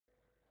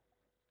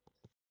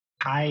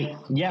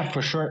Yeah,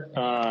 for sure.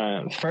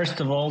 First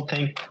of all,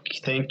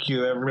 thank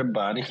you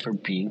everybody for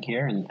being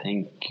here, and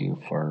thank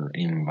you for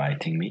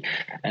inviting me.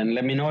 And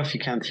let me know if you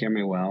can't hear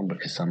me well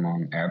because I'm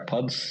on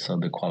AirPods, so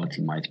the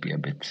quality might be a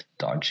bit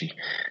dodgy.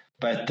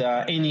 But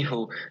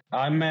anywho,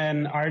 I'm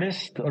an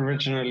artist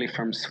originally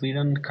from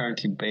Sweden,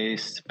 currently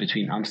based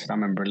between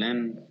Amsterdam and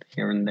Berlin,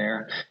 here and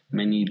there,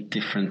 many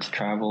different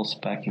travels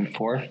back and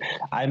forth.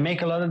 I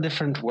make a lot of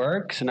different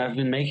works, and I've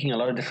been making a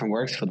lot of different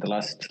works for the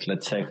last,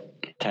 let's say,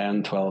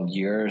 10, 12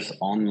 years,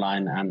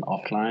 online and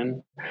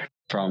offline,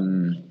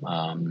 from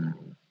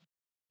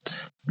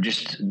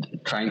just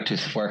trying to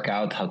work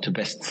out how to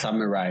best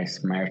summarize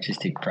my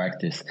artistic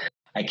practice.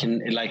 I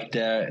can, like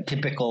the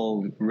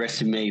typical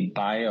resume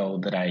bio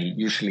that I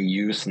usually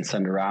use and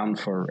send around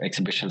for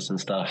exhibitions and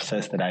stuff,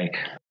 says that I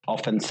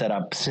often set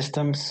up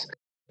systems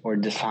or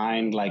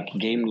design like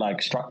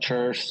game-like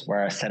structures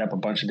where I set up a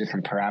bunch of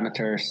different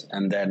parameters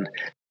and then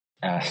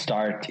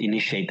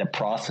initiate the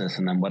process,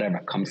 and then whatever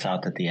comes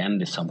out at the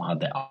end is somehow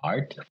the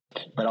art.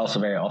 But also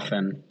very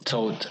often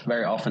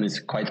it's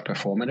quite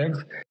performative.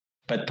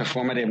 But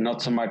performative,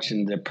 not so much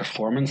in the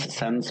performance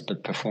sense,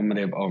 but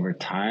performative over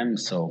time.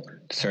 So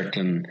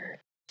certain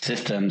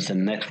systems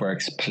and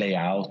networks play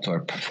out or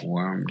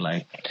perform.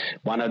 Like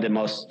one of the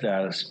most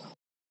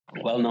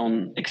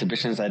well-known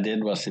exhibitions I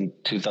did was in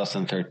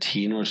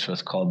 2013, which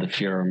was called The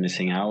Fear of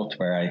Missing Out,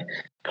 where I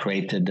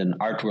created an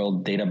art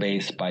world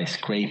database by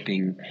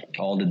scraping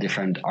all the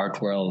different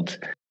art world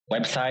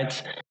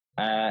websites,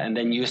 and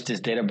then used this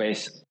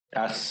database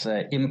as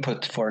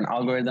input for an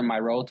algorithm I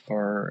wrote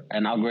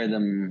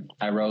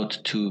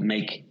to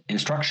make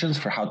instructions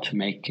for how to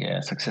make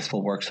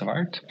successful works of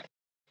art.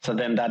 So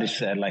then that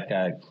is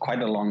quite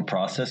a long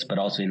process, but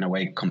also in a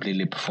way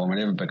completely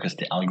performative because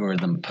the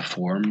algorithm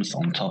performs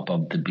on top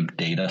of the big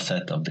data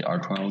set of the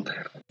art world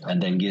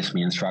and then gives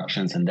me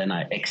instructions, and then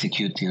I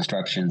execute the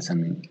instructions,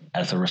 and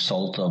as a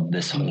result of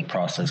this whole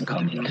process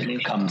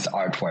comes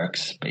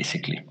artworks,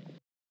 basically.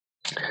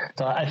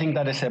 So I think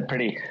that is a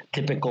pretty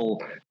typical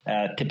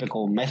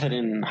method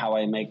in how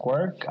I make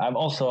work. I've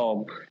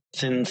also,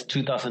 since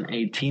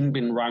 2018,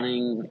 been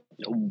running,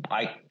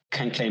 I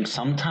can claim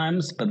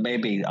sometimes, but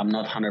maybe I'm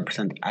not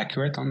 100%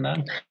 accurate on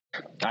that.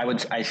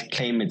 I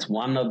claim it's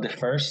one of the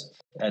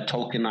first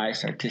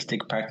tokenized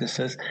artistic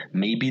practices,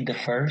 maybe the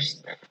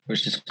first,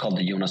 which is called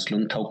the Jonas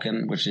Lund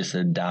token, which is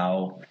a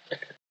DAO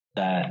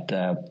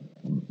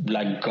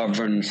that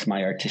governs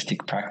my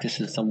artistic practice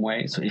in some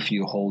way. So if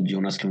you hold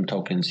Jonas Lund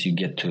tokens, you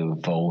get to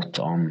vote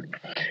on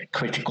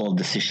critical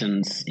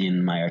decisions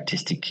in my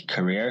artistic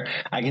career.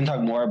 I can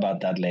talk more about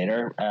that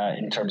later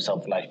in terms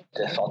of like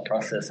the thought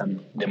process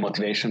and the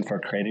motivation for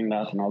creating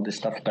that and all this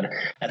stuff. But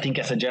I think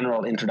as a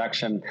general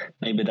introduction,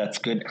 maybe that's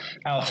good.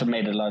 I also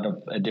made a lot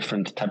of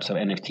different types of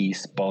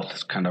NFTs,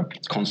 both kind of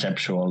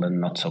conceptual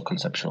and not so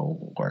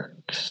conceptual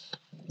works.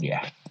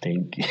 Yeah,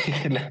 thank you.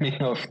 Let me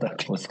know if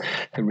that was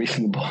a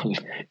reasonable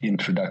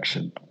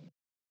introduction.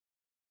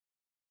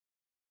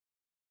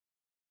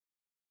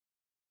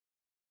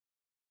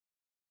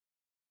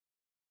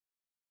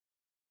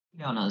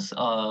 Jonas,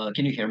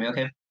 can you hear me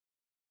okay?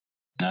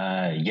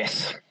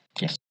 Yes.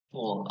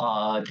 Cool.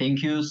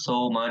 Thank you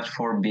so much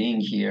for being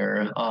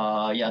here.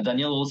 Yeah,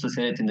 Daniel also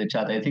said it in the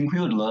chat. I think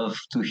we would love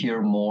to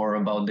hear more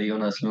about the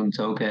Jonas Lund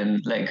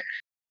token. Like,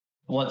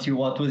 what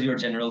was your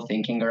general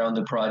thinking around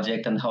the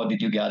project, and how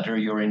did you gather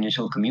your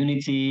initial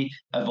community?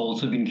 I've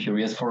also been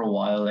curious for a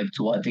while, like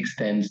to what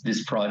extent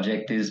this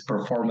project is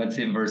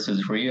performative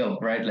versus real,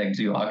 right? Like,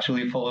 do you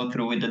actually follow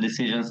through with the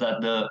decisions that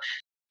the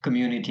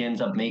community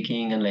ends up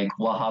making, and like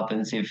what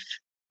happens if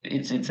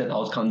it's an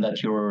outcome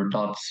that you're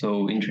not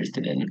so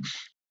interested in?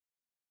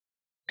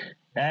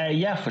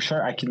 Yeah, for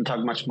sure. I can talk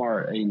much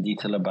more in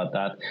detail about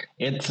that.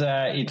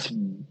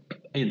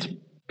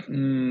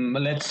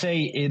 Let's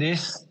say it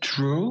is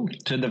true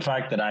to the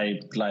fact that I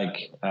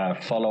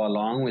follow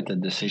along with the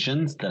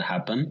decisions that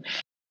happen,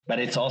 but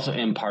it's also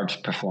in part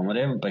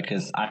performative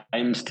because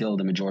I'm still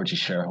the majority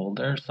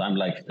shareholder. So I'm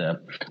like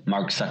the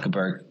Mark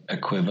Zuckerberg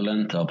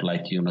equivalent of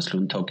like Jonas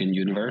Lund token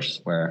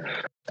universe, where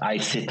I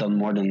sit on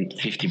more than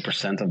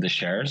 50% of the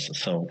shares.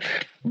 So,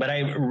 but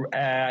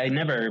I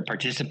never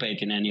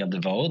participate in any of the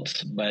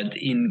votes. But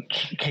in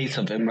case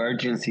of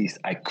emergencies,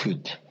 I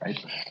could, right?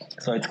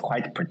 So it's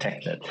quite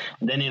protected.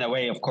 And then in a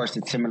way, of course,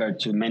 it's similar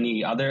to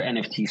many other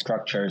NFT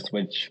structures,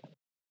 which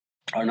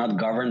are not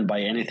governed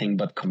by anything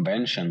but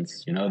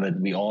conventions, that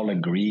we all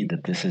agree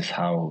that this is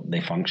how they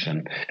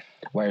function.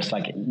 Whereas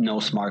like no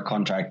smart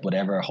contract would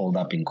ever hold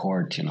up in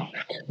court,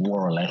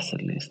 more or less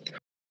at least.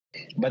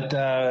 But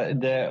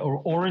the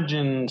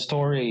origin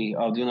story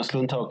of the Jonas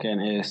Lund token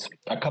is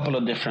a couple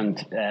of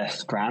different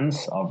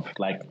strands of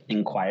like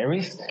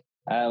inquiries.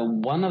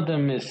 One of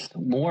them is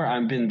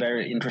I've been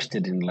very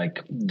interested in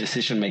like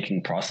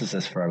decision-making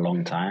processes for a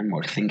long time,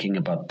 or thinking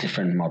about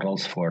different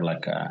models for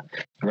like a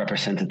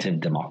representative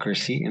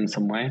democracy in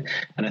some way.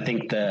 And I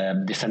think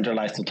the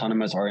decentralized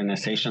autonomous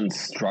organization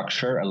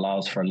structure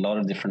allows for a lot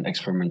of different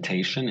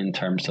experimentation in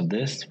terms of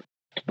this.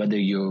 whether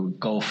you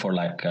go for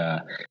like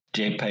a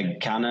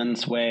JPEG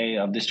Canon's way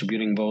of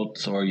distributing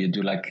votes, or you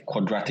do like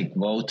quadratic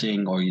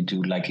voting, or you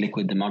do like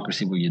liquid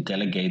democracy where you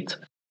delegate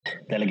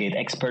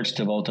experts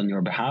to vote on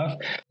your behalf.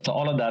 So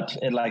all of that,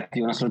 like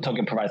the Jonas Lund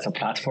token provides a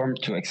platform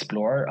to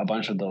explore a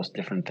bunch of those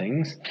different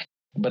things.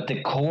 But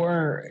the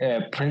core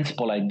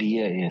principal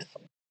idea is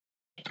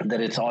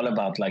that it's all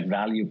about like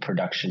value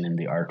production in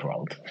the art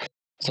world.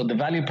 So the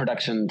value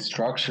production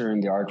structure in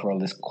the art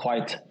world is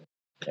quite,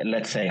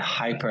 let's say,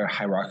 hyper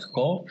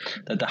hierarchical,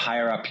 that the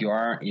higher up you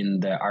are in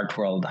the art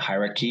world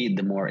hierarchy,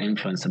 the more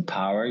influence and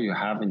power you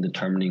have in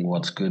determining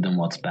what's good and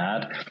what's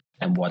bad,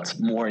 and what's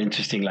more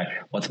interesting, like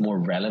what's more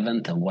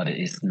relevant and what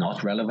is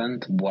not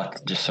relevant,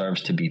 what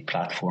deserves to be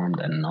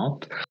platformed and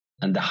not.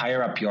 And the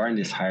higher up you are in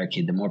this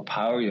hierarchy, the more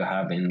power you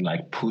have in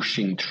like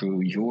pushing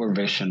through your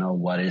vision of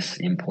what is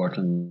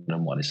important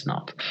and what is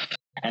not.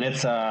 And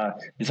it's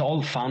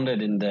all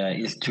founded in the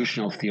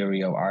institutional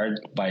theory of art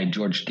by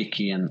George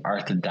Dickey and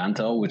Arthur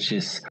Danto, which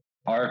is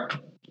art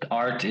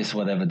is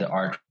whatever the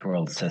art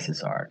world says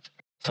is art.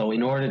 So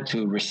in order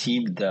to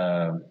receive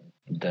the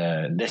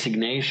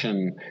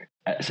designation,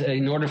 so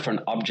in order for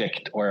an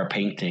object or a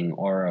painting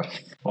or a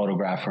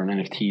photograph or an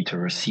NFT to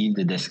receive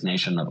the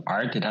designation of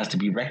art, it has to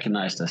be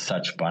recognized as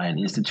such by an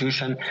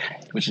institution,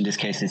 which in this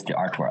case is the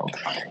art world.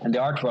 And the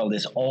art world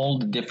is all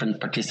the different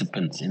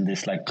participants in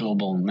this like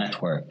global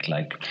network,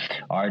 like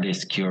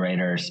artists,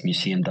 curators,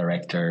 museum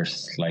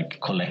directors, like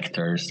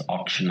collectors,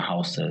 auction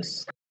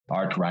houses,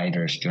 art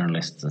writers,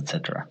 journalists,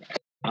 etc.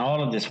 And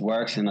all of this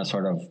works in a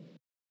sort of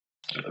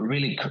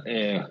really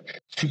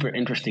super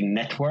interesting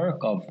network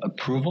of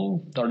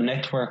approval, or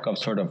network of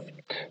sort of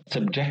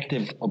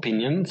subjective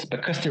opinions,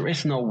 because there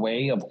is no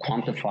way of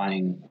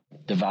quantifying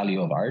the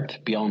value of art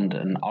beyond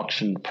an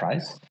auction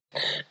price.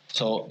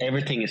 So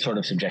everything is sort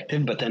of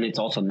subjective, but then it's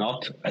also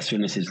not as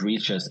soon as it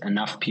reaches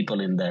enough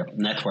people in the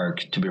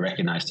network to be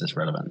recognized as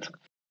relevant.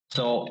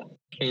 So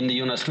in the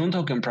Jonas Lund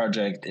token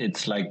project,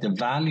 it's like the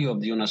value of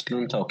the Jonas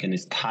Lund token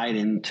is tied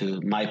into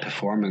my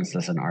performance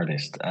as an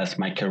artist. As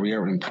my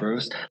career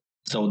improves,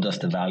 so does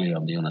the value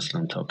of the Jonas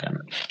Lund token.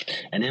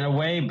 And in a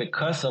way,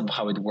 because of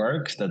how it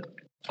works, that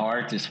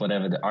art is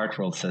whatever the art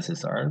world says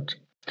is art,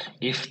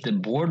 if the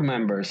board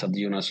members of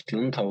the Jonas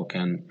Lund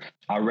token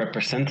are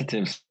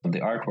representatives of the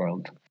art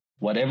world,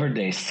 whatever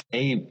they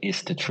say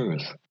is the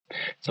truth.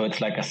 So it's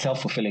like a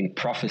self-fulfilling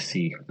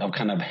prophecy of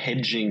kind of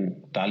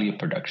hedging value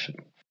production.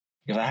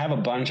 If I have a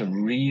bunch of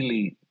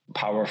really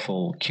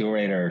powerful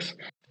curators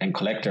and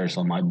collectors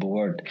on my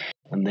board,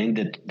 and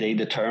then they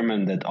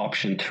determine that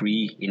option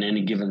 3 in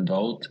any given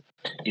vote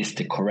is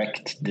the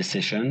correct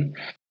decision,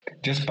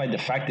 just by the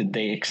fact that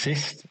they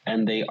exist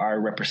and they are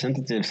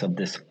representatives of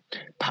this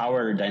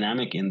power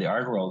dynamic in the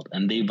art world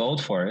and they vote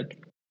for it,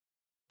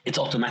 it's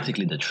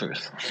automatically the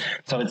truth.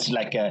 So it's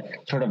like a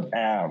sort of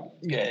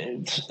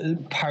it's a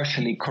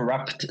partially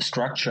corrupt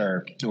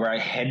structure where I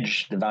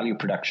hedge the value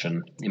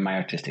production in my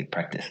artistic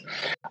practice.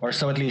 Or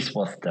so at least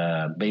was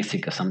the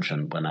basic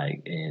assumption when I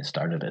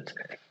started it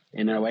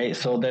in a way.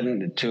 So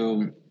then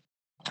to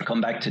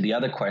come back to the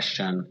other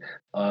question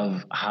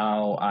of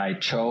how I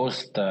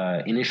chose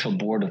the initial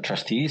board of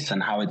trustees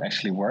and how it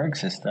actually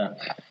works is that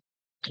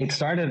it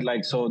started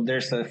like, so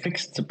there's a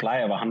fixed supply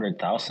of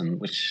 100,000,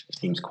 which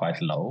seems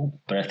quite low,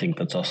 but I think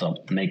that also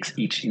makes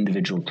each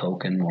individual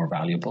token more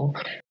valuable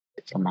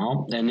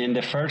somehow. And in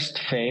the first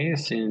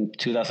phase in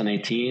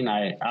 2018,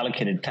 I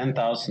allocated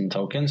 10,000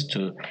 tokens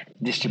to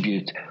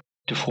distribute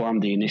to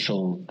form the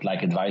initial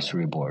like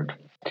advisory board.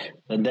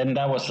 And then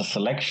that was a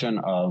selection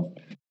of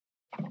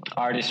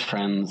artist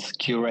friends,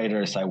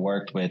 curators I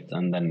worked with,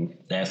 and then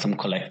there's some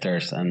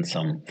collectors and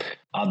some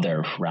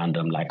other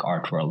random like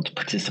art world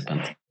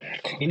participants.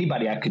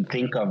 Anybody I could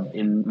think of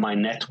in my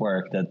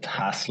network that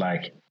has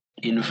like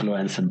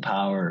influence and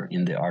power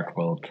in the art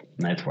world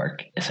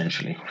network,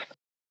 essentially.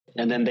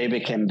 And then they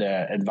became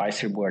the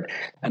advisory board.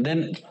 And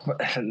then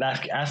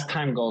as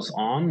time goes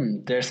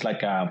on, there's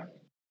like a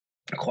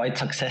quite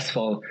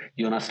successful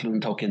Jonas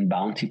Lund token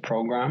bounty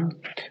program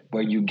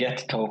where you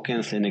get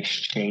tokens in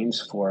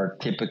exchange for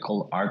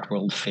typical art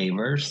world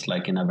favors,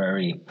 like in a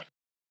very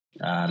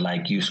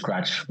like you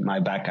scratch my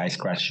back, I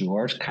scratch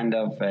yours, kind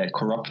of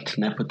corrupt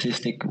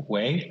nepotistic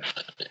way.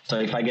 So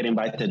if I get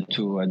invited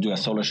to do a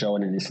solo show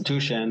in an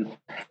institution,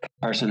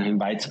 person who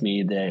invites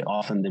me,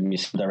 often the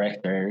museum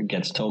director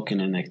gets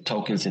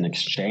tokens in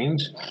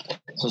exchange.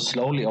 So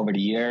slowly over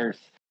the years,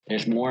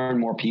 there's more and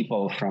more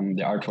people from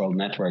the art world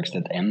networks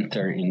that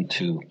enter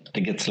into,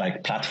 that gets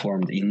like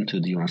platformed into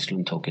the Jonas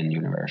Lund token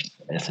universe,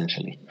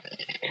 essentially.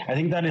 I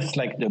think that is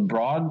like the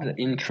broad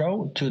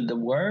intro to the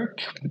work.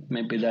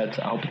 Maybe I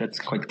hope that's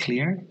quite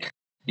clear.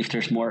 If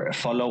there's more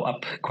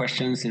follow-up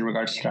questions in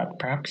regards to that,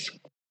 perhaps.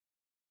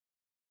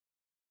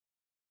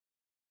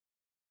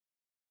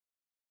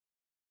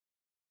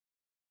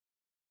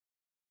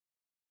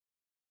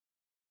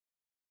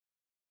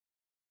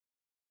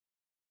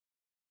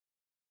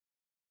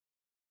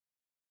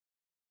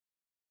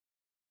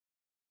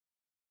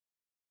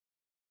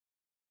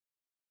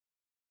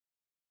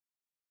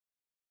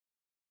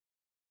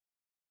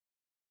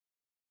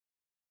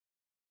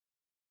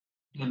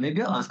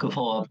 Maybe I'll ask a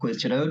follow-up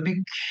question. I would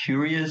be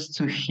curious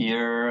to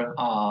hear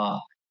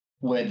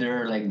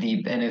whether like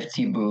the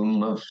NFT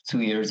boom of 2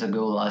 years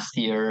ago, last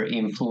year,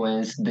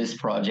 influenced this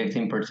project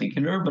in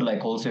particular, but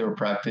like also your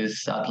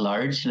practice at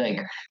large. Like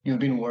you've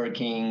been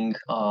working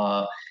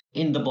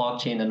in the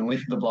blockchain and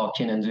with the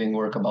blockchain and doing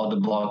work about the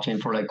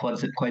blockchain for like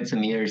quite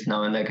some years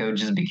now. And like I would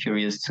just be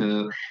curious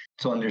to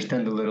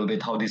understand a little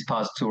bit how these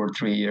past 2 or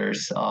 3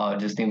 years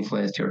just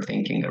influenced your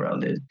thinking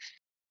around it.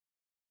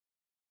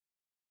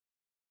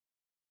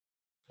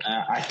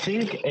 I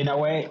think in a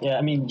way, yeah,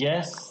 I mean,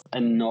 yes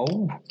and no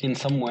in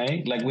some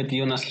way. Like with the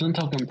Jonas Lund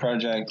token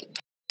project,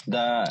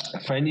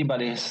 for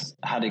anybody who's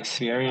had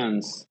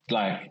experience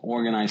like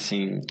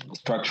organizing,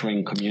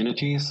 structuring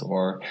communities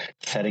or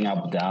setting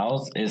up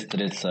DAOs, is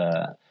that it's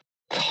a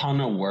ton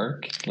of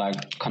work,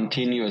 like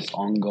continuous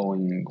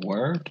ongoing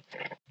work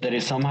that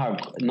is somehow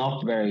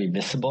not very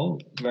visible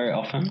very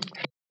often.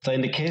 So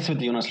in the case with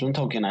the Jonas Lund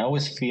token, I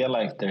always feel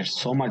like there's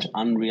so much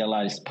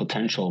unrealized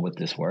potential with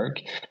this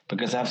work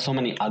because I have so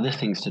many other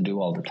things to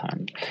do all the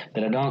time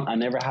that I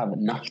never have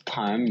enough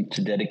time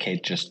to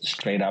dedicate just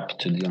straight up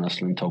to the Jonas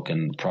Lund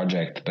token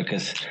project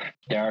because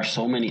there are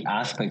so many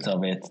aspects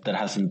of it that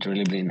hasn't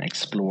really been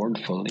explored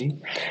fully.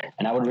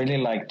 And I would really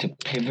like to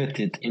pivot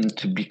it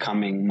into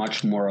becoming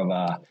much more of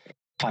a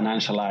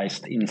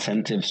financialized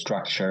incentive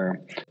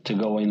structure to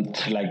go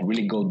into like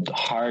really go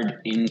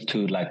hard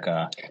into like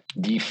a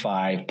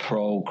DeFi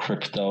pro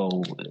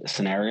crypto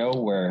scenario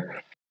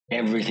where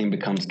everything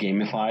becomes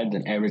gamified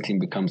and everything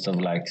becomes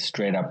of like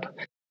straight up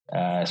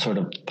sort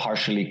of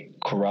partially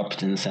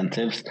corrupt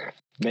incentives.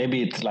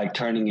 Maybe it's like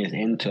turning it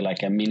into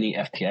like a mini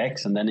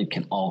FTX and then it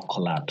can all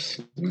collapse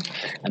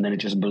and then it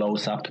just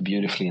blows up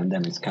beautifully and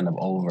then it's kind of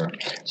over.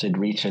 So it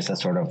reaches a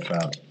sort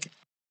of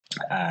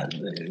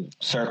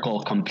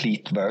circle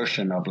complete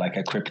version of like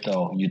a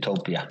crypto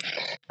utopia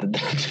that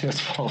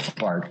just falls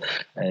apart.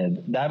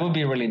 That would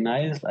be really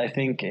nice. I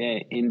think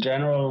in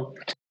general,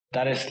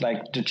 that is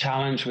like the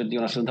challenge with the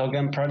Jonas Lund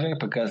token project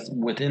because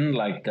within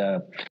like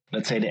the,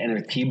 let's say the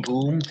NFT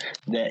boom,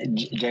 the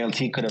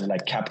JLT could have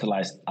like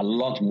capitalized a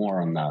lot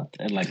more on that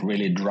and like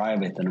really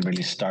drive it and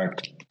really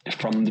start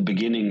from the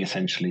beginning,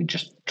 essentially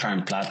just try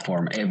and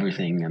platform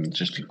everything and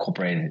just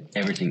incorporate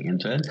everything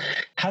into it.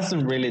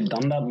 Hasn't really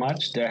done that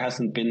much. There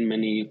hasn't been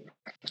many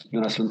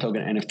Jonas Lund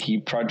token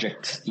NFT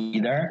projects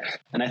either.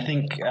 And I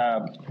think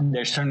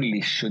there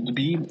certainly should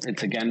be.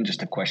 It's again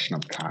just a question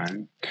of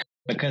time.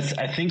 Because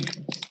I think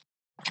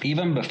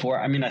even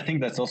before, I mean, I think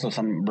that's also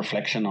some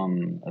reflection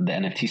on the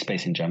NFT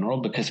space in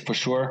general, because for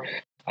sure,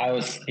 I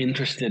was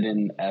interested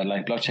in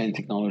like blockchain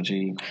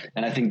technology,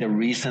 and I think the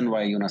reason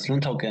why Jonas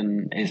Lund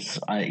token is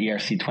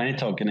ERC20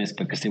 token is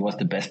because it was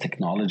the best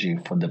technology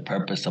for the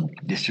purpose of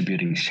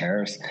distributing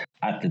shares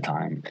at the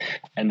time,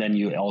 and then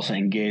you also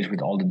engage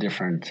with all the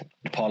different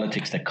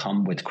politics that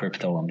come with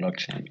crypto and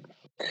blockchain.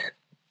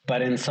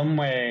 But in some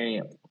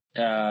way,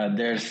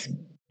 there's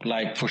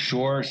like for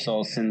sure.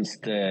 So since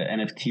the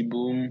NFT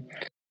boom,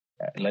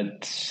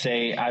 let's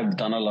say I've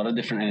done a lot of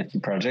different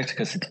NFT projects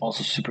because it's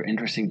also super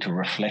interesting to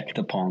reflect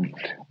upon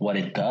what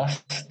it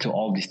does to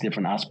all these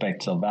different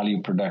aspects of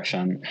value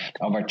production,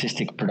 of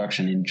artistic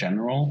production in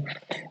general,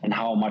 and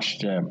how much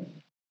the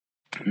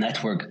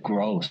network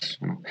grows.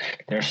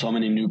 There are so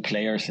many new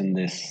players in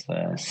this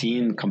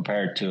scene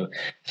compared to,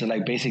 so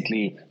like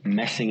basically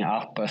messing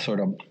up a sort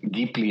of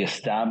deeply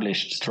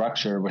established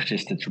structure, which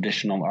is the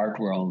traditional art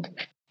world,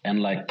 and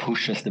like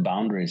pushes the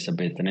boundaries a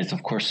bit. And it's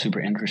of course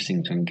super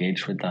interesting to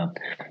engage with that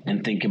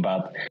and think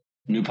about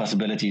new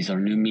possibilities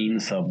or new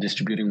means of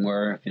distributing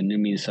work and new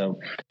means of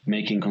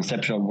making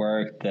conceptual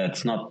work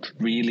that's not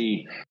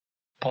really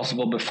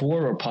possible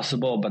before or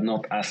possible but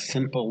not as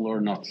simple or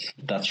not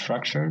that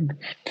structured.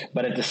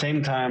 But at the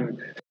same time,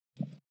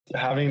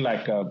 having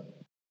like a,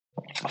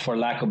 for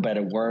lack of a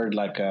better word,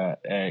 like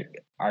a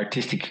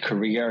artistic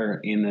career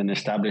in an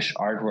established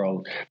art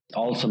world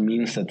also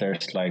means that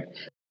there's like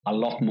a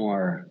lot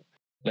more,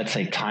 let's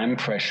say, time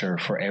pressure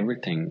for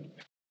everything.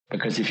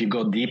 Because if you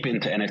go deep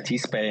into NFT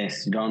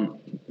space, you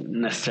don't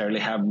necessarily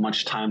have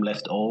much time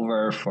left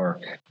over for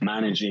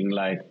managing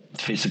like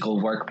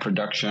physical work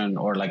production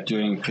or like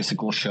doing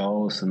physical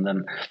shows. And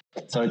then,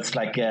 so it's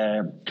like,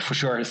 for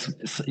sure,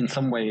 it's in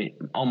some way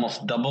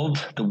almost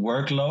doubled the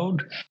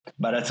workload.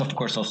 But that's, of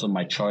course, also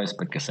my choice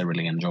because I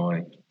really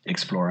enjoy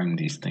exploring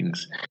these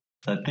things.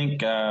 So I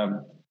think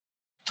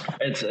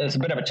it's a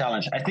bit of a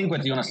challenge. I think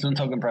with the Jonas Lund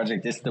token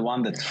project is the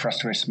one that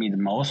frustrates me the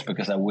most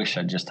because I wish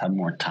I just had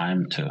more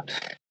time to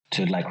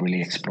like really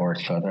explore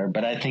it further.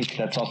 But I think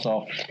that's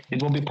also,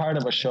 it will be part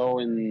of a show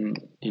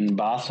in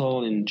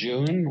Basel in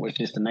June, which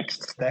is the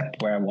next step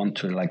where I want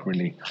to like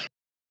really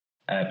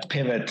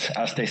pivot,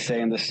 as they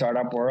say in the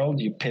startup world.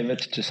 You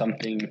pivot to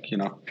something,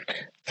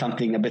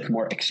 something a bit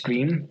more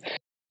extreme.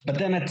 But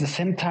then at the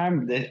same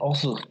time, they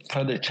also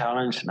further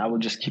challenge, and I will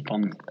just keep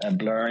on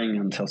blurring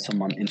until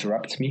someone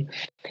interrupts me,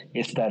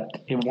 is that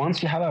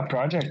once you have a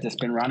project that's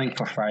been running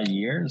for 5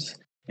 years,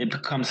 it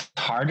becomes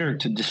harder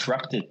to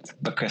disrupt it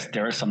because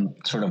there is some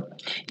sort of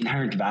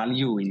inherent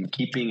value in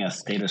keeping a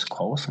status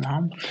quo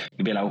somehow.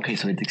 You'd be like, okay,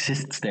 so it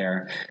exists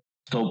there.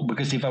 So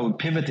because if I would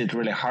pivot it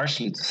really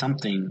harshly to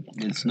something,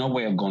 there's no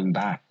way of going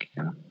back.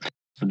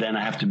 So then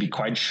I have to be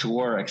quite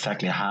sure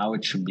exactly how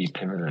it should be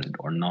pivoted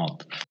or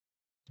not.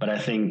 But I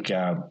think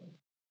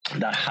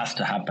that has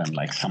to happen.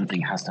 Like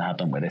something has to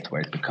happen with it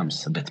where it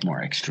becomes a bit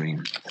more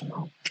extreme.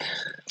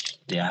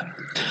 Yeah.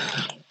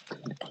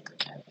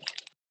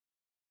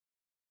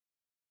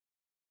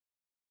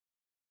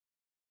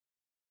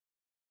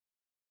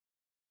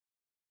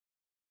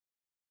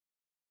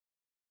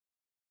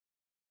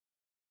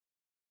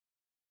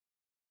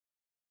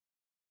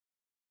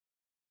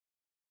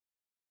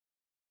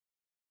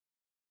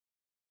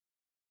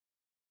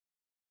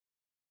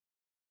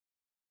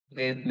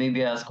 Okay,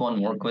 maybe ask one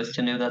more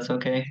question if that's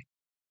okay.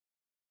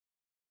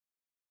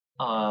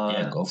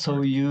 Yeah, go for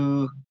So it.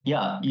 you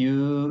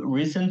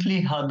recently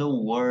had the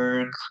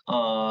work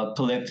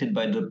collected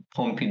by the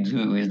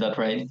Pompidou, is that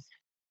right?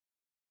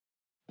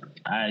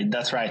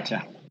 That's right.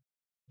 Yeah.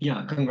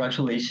 Yeah,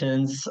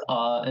 congratulations.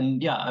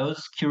 And yeah, I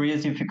was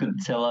curious if you could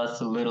tell us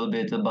a little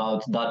bit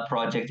about that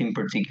project in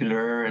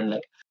particular and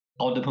like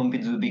how the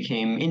Pompidou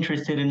became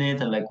interested in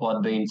it and like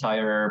what the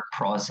entire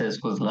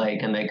process was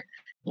like and like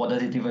what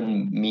does it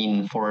even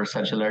mean for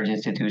such a large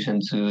institution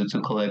to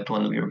collect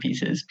one of your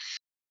pieces?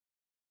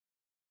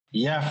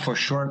 Yeah, for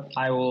sure.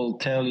 I will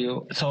tell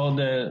you. So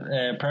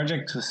the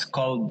project is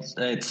called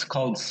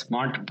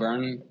Smart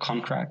Burn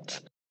Contract,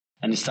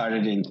 and it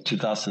started in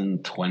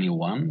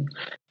 2021,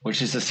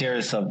 which is a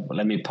series of.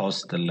 Let me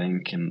post the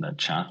link in the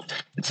chat.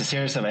 It's a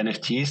series of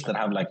NFTs that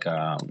have like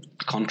a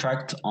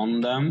contract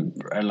on them,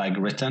 like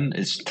written.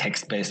 It's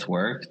text-based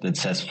work that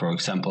says, for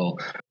example,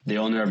 the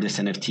owner of this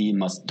NFT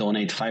must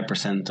donate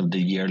 5% of the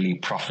yearly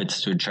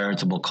profits to a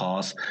charitable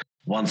cause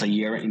once a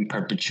year in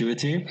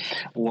perpetuity,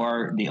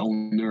 or the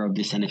owner of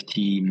this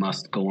NFT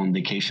must go on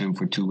vacation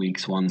for 2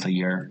 weeks once a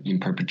year in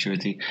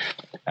perpetuity.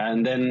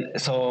 And then,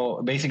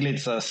 so basically,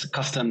 it's a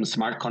custom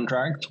smart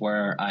contract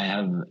where I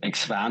have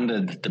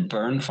expanded the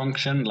burn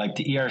function, like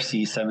the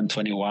ERC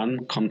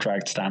 721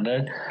 contract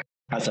standard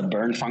has a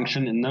burn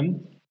function in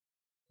them.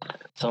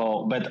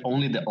 So, but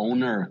only the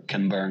owner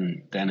can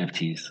burn the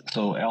NFTs.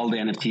 So all the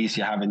NFTs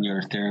you have in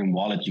your Ethereum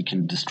wallet, you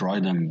can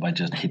destroy them by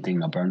just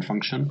hitting a burn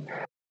function.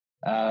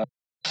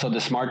 So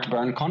the smart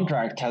burn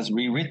contract has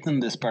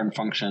rewritten this burn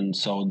function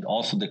so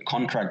also the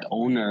contract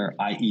owner,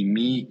 i.e.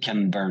 me,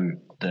 can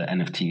burn the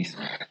NFTs.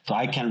 So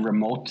I can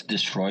remote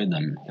destroy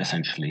them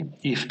essentially.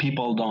 If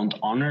people don't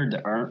honor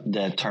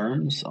the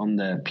terms on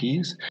the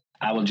piece,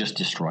 I will just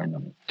destroy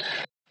them.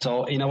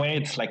 So in a way,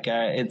 it's like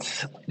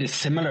it's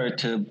similar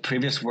to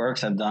previous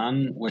works I've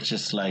done, which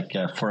is like,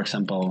 for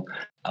example,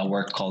 a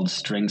work called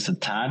Strings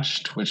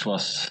Attached, which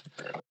was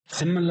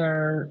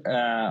similar.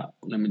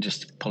 Let me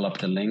just pull up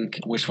the link,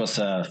 which was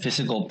a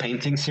physical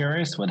painting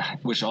series,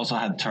 which also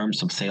had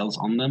terms of sales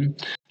on them.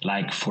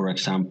 Like, for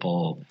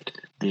example,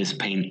 this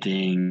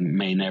painting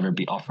may never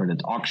be offered at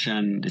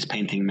auction. This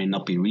painting may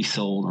not be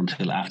resold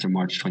until after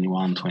March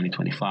 21,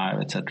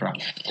 2025, etc.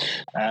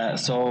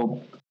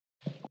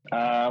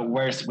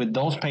 Whereas with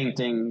those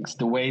paintings,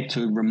 the way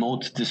to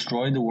remote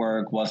destroy the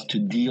work was to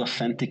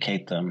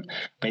de-authenticate them.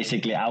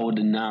 Basically, I would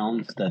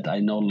announce that I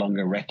no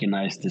longer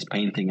recognize this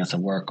painting as a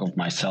work of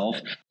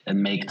myself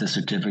and make the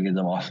certificate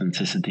of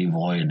authenticity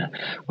void,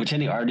 which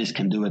any artist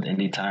can do at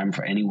any time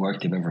for any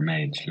work they've ever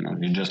made.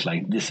 You just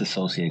like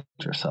disassociate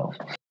yourself.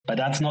 But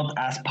that's not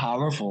as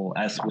powerful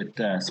as with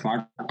the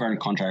smart burn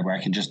contract where I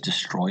can just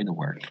destroy the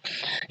work.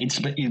 It's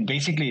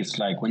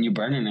like when you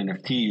burn an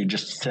NFT, you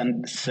just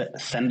send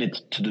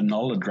it to the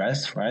null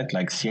address, right?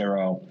 Like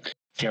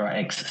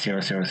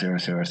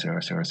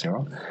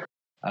 0x00000000.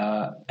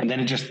 And then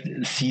it just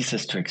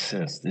ceases to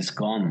exist. It's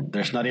gone.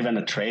 There's not even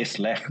a trace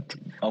left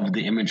of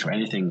the image or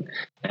anything.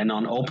 And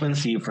on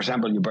OpenSea, for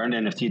example, you burn the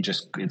NFT,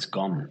 it's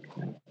gone.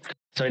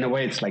 So in a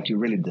way, it's like you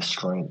really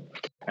destroy it.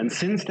 And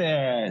since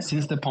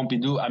the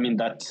Pompidou, I mean,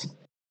 that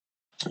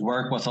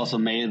work was also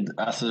made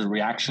as a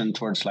reaction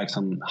towards like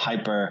some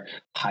hype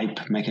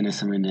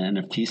mechanism in the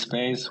NFT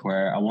space,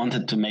 where I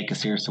wanted to make a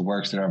series of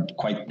works that are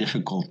quite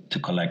difficult to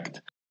collect,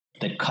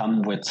 that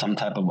come with some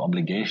type of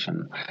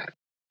obligation,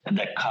 and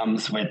that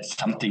comes with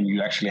something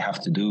you actually have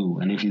to do.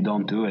 And if you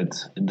don't do it,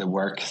 the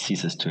work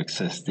ceases to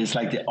exist. It's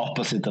like the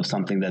opposite of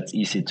something that's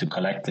easy to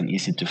collect and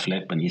easy to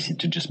flip and easy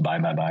to just buy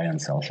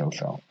and sell.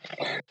 So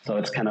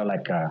it's kind of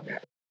like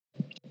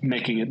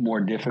making it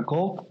more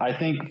difficult. I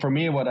think for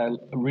me, what I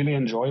really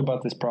enjoy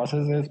about this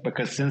process is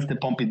because since the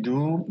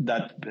Pompidou,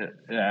 that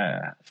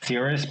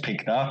series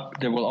picked up,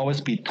 there will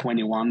always be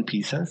 21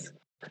 pieces.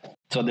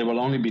 So there will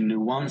only be new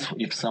ones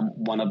if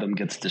one of them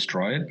gets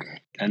destroyed.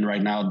 And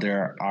right now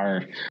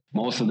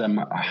most of them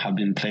have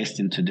been placed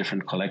into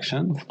different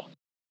collections.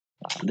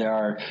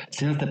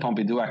 Since the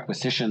Pompidou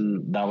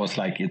acquisition, that was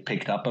like, it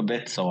picked up a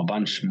bit. So a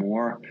bunch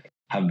more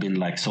have been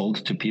like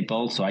sold to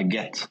people. So I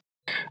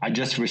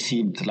just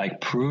received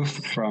like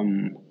proof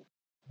from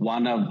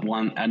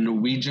a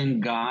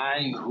Norwegian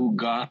guy who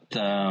got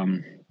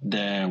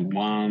the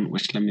one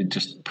which, let me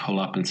just pull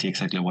up and see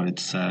exactly what it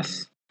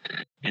says.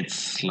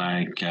 It's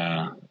like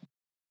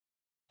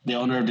the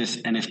owner of this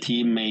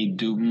NFT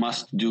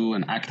must do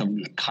an act of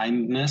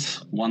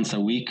kindness once a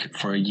week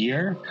for a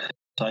year.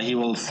 So he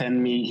will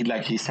send me,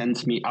 he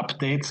sends me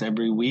updates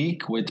every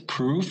week with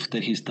proof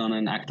that he's done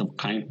an act of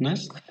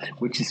kindness,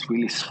 which is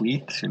really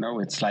sweet.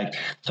 It's like,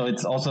 so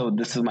it's also,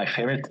 this is my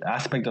favorite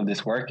aspect of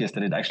this work, is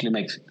that it actually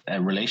makes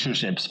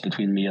relationships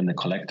between me and the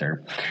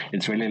collector.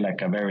 It's really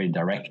like a very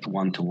direct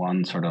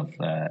one-to-one sort of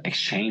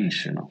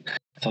exchange,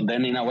 So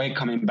then, in a way,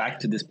 coming back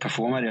to this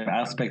performative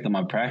aspect of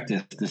my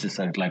practice, this is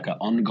like an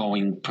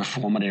ongoing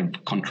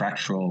performative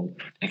contractual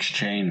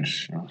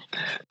exchange.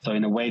 So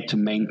in a way, to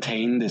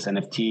maintain this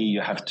NFT,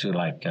 you have to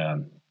like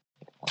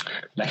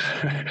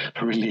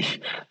really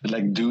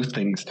like do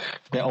things.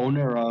 The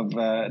owner of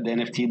the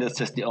NFT, that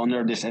says the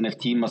owner of this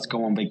NFT must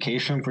go on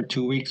vacation for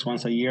 2 weeks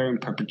once a year in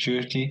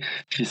perpetuity.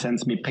 She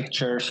sends me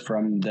pictures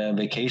from the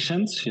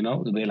vacations,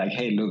 they're like,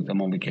 hey, look, I'm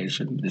on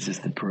vacation, this is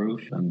the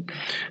proof. And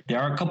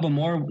there are a couple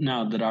more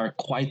now that are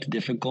quite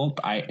difficult.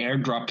 I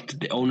airdropped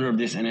the owner of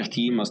this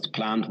NFT must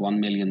plant 1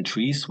 million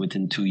trees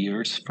within 2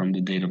 years from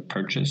the date of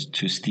purchase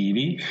to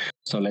Stevie.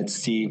 So let's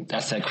see,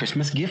 that's a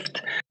Christmas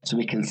gift, so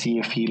we can see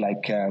if he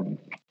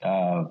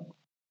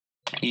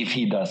if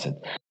he does it.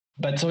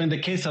 But so in the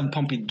case of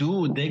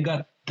Pompidou, they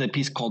got the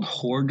piece called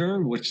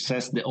Hoarder, which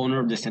says the owner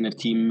of this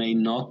NFT may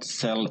not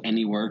sell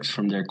any works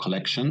from their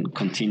collection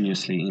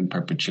continuously in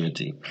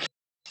perpetuity.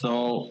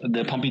 So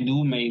the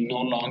Pompidou may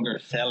no longer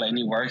sell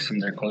any works from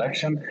their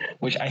collection,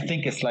 which I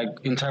think is like,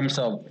 in terms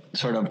of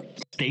sort of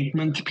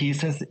statement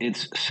pieces,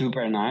 it's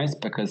super nice,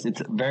 because it's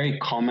a very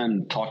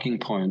common talking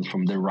point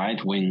from the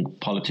right-wing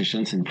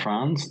politicians in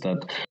France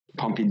that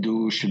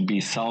Pompidou should be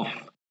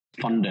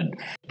self-funded,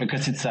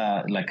 because it's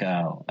a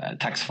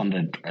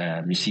tax-funded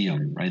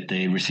museum, right?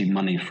 They receive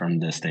money from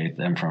the state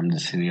and from the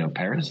city of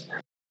Paris.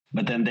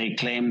 But then they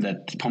claim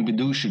that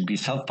Pompidou should be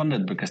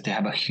self-funded because they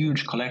have a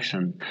huge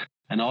collection,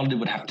 and all they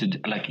would have to do,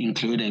 like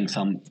including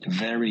some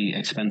very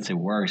expensive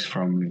works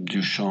from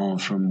Duchamp,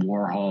 from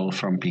Warhol,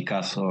 from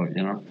Picasso,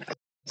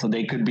 So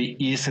they could be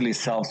easily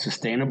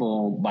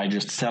self-sustainable by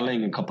just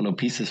selling a couple of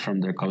pieces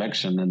from their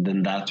collection, and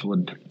then that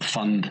would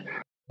fund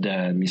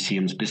the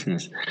museum's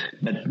business.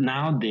 But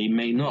now they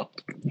may not.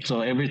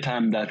 So every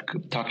time that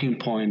talking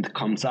point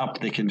comes up,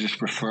 they can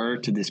just refer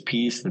to this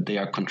piece that they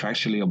are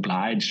contractually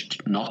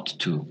obliged not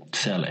to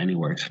sell any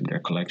works from their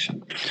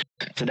collection.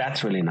 So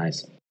that's really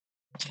nice.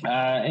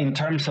 In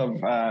terms of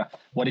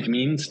what it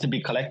means to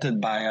be collected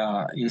by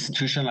an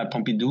institution like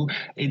Pompidou,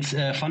 it's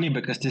funny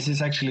because this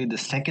is actually the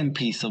second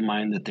piece of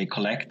mine that they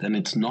collect, and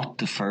it's not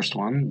the first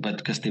one, but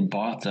because they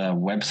bought a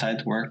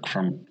website work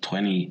from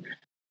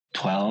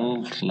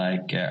 2012,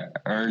 like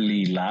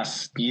early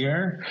last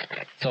year.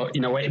 So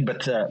in a way,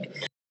 but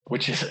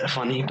which is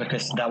funny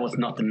because that was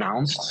not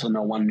announced, so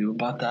no one knew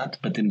about that.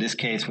 But in this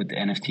case, with the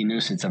NFT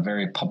news, it's a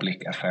very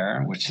public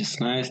affair, which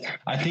is nice.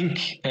 I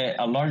think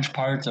a large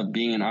part of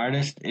being an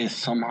artist is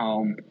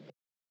somehow,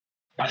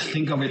 I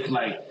think of it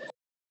like,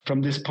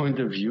 from this point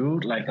of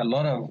view, like a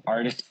lot of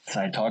artists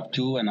I talk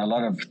to, and a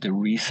lot of the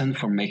reason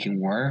for making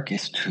work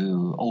is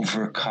to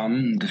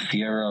overcome the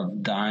fear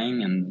of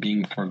dying and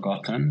being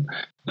forgotten.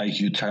 Like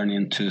you turn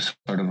into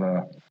sort of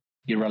a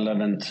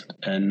irrelevant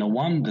no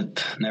one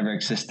that never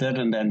existed,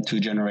 and then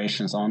 2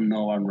 generations on,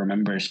 no one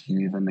remembers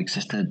you even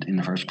existed in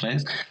the first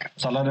place.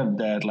 So a lot of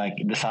the like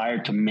desire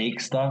to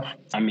make stuff,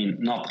 I mean,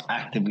 not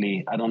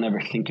actively, I don't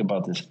ever think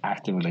about this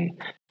actively,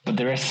 but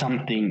there is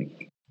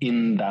something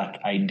in that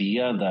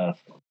idea that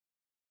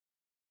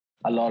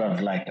a lot of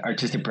like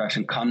artistic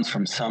production comes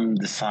from some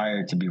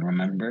desire to be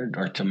remembered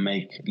or to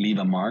leave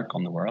a mark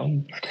on the world.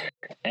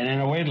 And in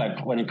a way,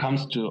 like when it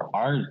comes to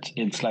art,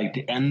 it's like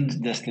the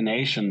end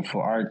destination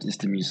for art is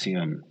the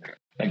museum.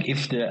 Like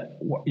if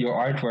your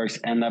artworks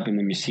end up in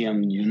the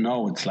museum,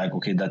 it's like,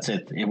 okay, that's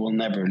it. It will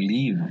never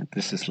leave.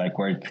 This is like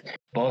where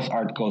both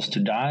art goes to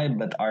die,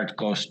 but art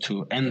goes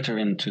to enter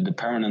into the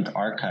permanent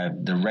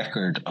archive, the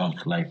record of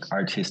like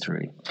art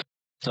history.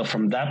 So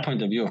from that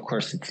point of view, of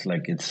course,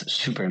 it's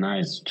super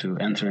nice to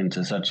enter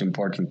into such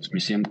important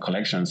museum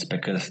collections,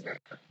 because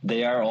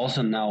they are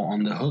also now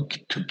on the hook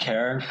to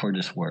care for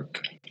this work,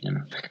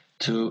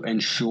 to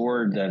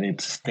ensure that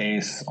it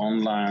stays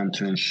online,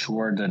 to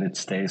ensure that it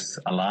stays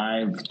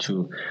alive,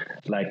 to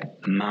like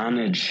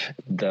manage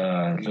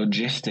the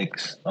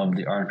logistics of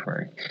the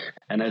artwork.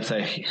 And it's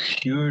a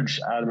huge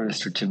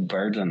administrative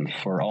burden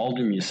for all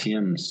the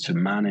museums to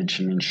manage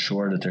and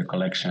ensure that their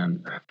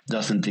collection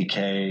doesn't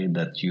decay,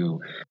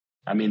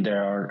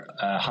 there are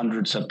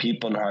hundreds of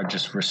people who are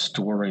just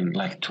restoring,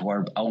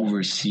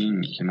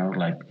 overseeing,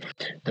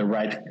 the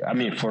right,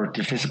 for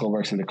the physical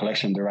works in the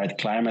collection, the right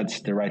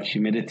climates, the right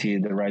humidity,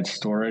 the right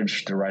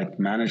storage, the right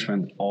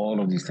management,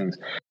 all of these things.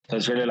 So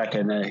it's really like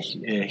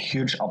a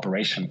huge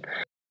operation.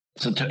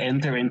 So to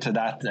enter into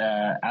that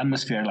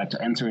atmosphere, like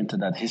to enter into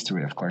that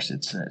history, of course,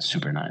 it's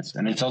super nice.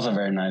 And it's also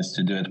very nice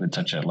to do it with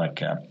such a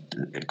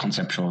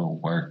conceptual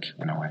work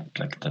in a way.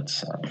 Like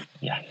that's,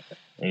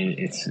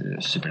 it's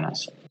super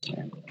nice.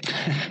 Yeah.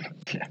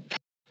 Yeah.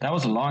 That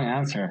was a long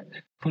answer.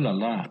 Ooh la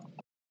la.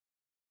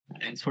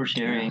 Thanks for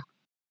sharing.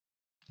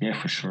 Yeah,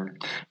 for sure.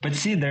 But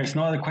see, there's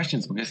no other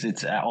questions because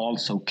it's all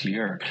so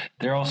clear.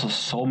 There are also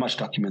so much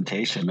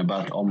documentation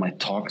about all my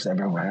talks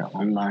everywhere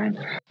online.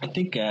 I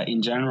think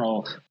in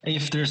general,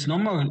 if there's no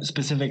more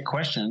specific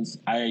questions,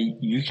 I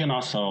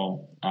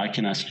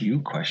can ask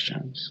you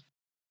questions,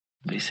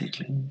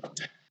 basically.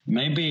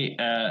 Maybe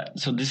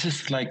so. This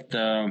is like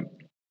the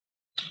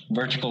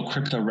vertical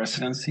crypto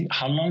residency.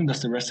 How long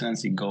does the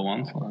residency go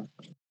on for?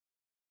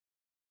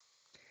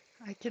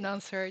 I can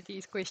answer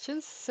these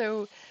questions.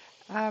 So,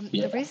 the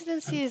Yeah.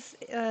 residency is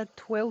a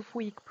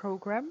 12-week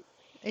program.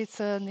 It's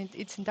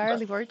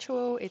entirely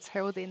virtual. It's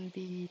held in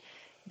the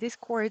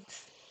Discord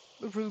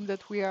room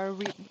that we are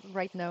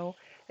right now.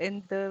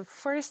 And the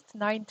first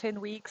 9, 10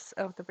 weeks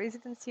of the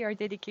residency are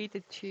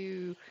dedicated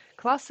to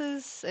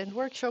classes and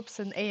workshops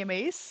and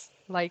AMAs,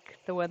 like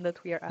the one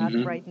that we are at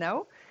Mm-hmm. right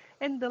now.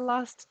 And the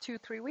last 2,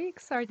 3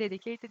 weeks are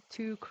dedicated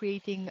to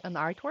creating an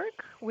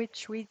artwork,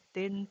 which we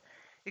then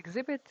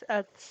exhibit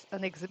at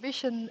an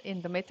exhibition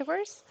in the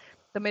metaverse.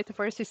 The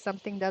metaverse is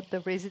something that the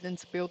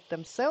residents built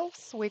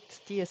themselves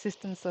with the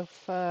assistance of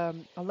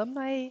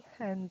alumni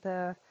and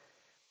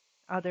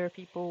other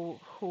people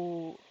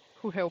who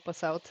help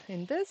us out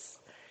in this.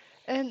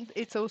 And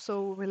it's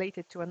also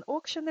related to an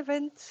auction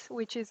event,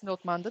 which is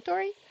not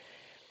mandatory.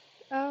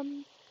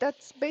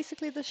 That's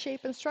basically the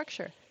shape and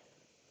structure.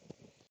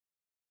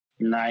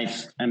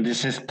 Nice. And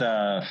this is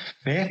the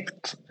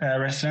fifth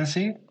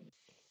residency,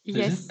 is it?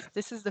 Yes,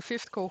 this is the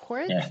fifth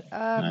cohort. Yeah.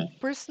 Nice.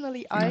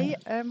 Personally, Nice.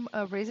 I am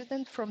a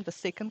resident from the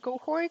second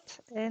cohort,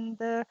 and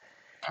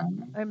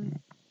I'm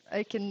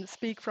I can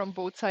speak from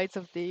both sides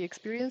of the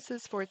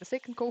experiences. For the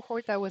second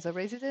cohort, I was a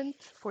resident.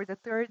 For the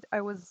third,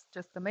 I was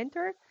just a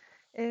mentor.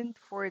 And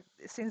for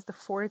since the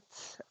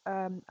fourth,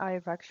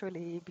 I've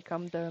actually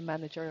become the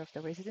manager of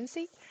the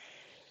residency.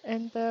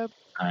 And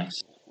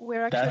Nice.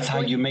 we're That's actually how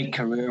going. you make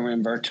career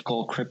in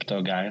vertical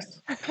crypto,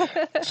 guys.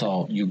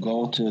 So you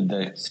go to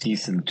the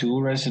season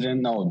 2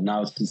 resident, no,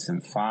 now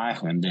season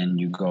 5, and then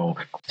you go.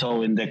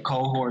 So in the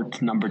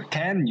cohort number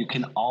 10, you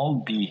can all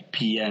be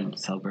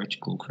PMs of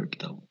vertical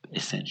crypto,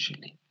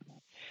 essentially.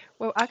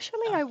 Well,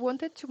 actually, I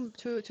wanted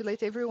to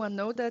let everyone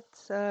know that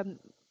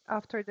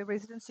after the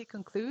residency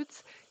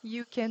concludes,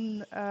 you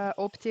can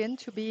opt in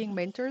to being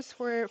mentors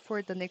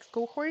for the next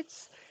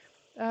cohorts.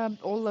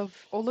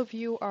 All of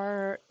you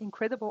are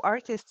incredible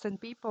artists and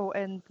people,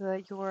 and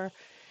your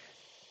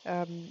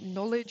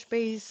knowledge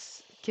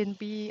base can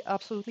be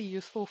absolutely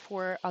useful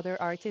for other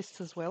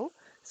artists as well.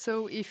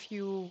 So if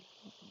you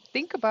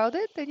think about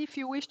it, and if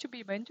you wish to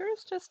be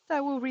mentors, just I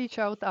will reach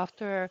out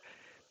after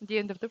the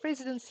end of the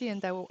residency,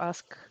 and I will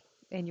ask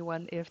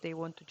anyone if they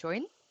want to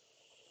join.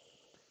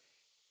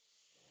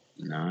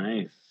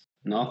 Nice.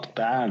 Not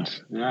bad.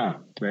 Yeah,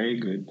 very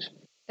good.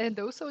 And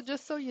also,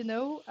 just so you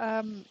know,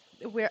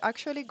 we're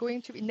actually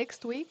going to be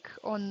next week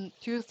on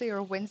Tuesday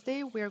or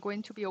Wednesday, we're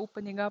going to be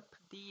opening up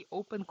the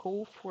open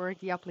call for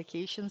the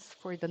applications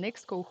for the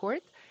next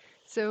cohort.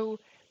 So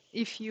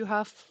if you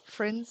have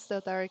friends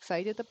that are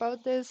excited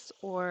about this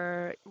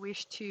or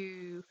wish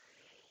to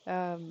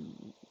um,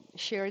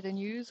 share the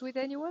news with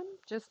anyone,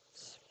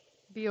 just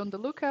be on the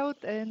lookout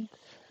and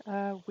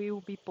we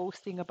will be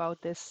posting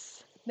about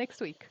this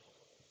next week.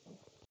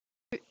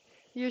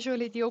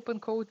 Usually the open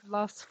code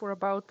lasts for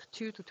about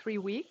 2 to 3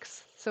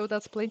 weeks, so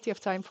that's plenty of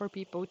time for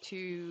people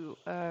to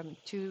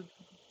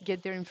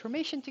get their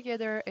information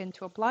together and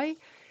to apply.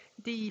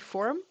 The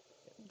form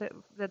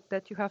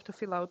that you have to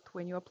fill out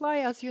when you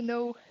apply, as you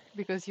know,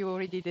 because you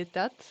already did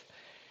that,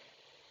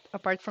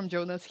 apart from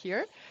Jonas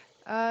here,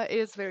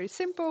 is very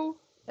simple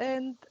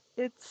and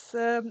it's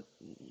um,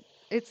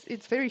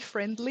 it's very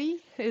friendly.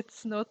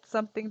 It's not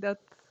something that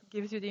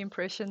gives you the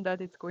impression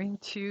that it's going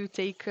to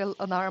take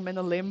an arm and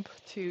a limb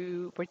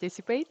to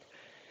participate.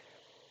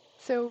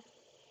 So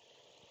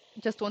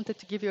just wanted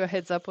to give you a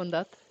heads up on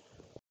that.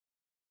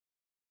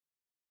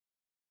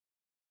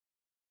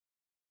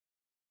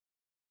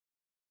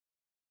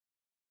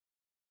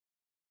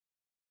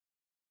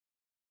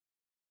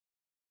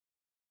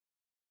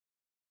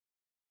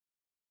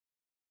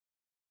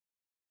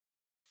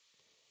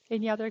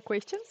 Any other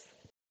questions?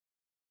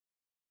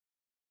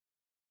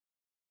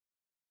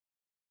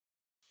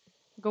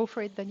 Go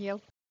for it,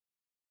 Danielle.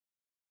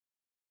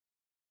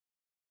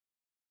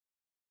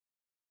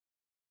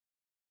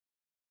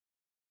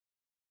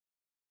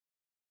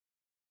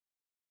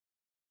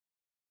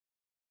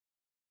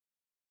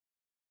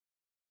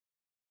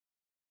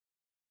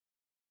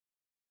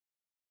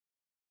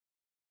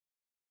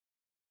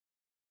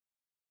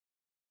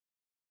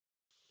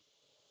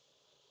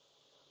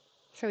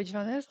 So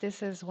Jonas,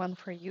 this is one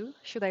for you.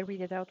 Should I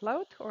read it out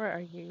loud or are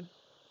you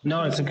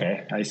No, it's ready?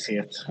 okay. I see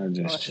it. I'm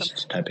just Awesome.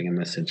 just typing a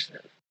message.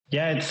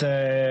 Yeah, it's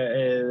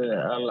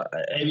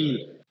I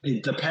mean,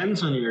 it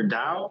depends on your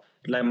DAO.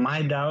 Like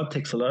my DAO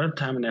takes a lot of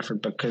time and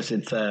effort because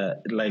it's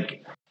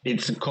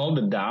called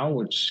a DAO,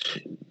 which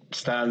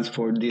stands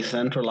for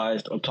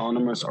decentralized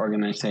autonomous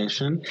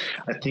organization.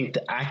 I think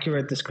the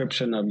accurate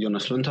description of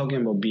Jonas Lund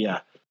token will be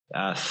a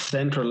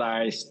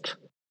centralized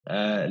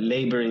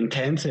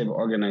labor-intensive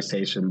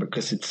organization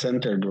because it's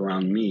centered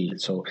around me.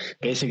 So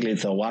basically,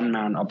 it's a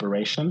one-man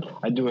operation.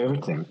 I do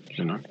everything.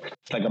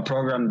 It's like a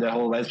program, the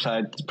whole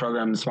website,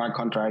 program the smart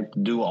contract,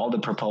 do all the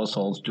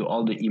proposals, do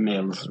all the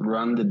emails,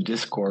 run the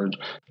Discord.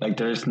 Like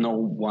there's no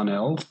one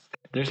else.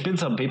 There's been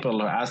some people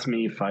who asked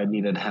me if I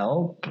needed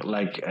help,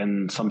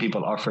 and some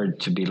people offered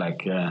to be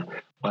like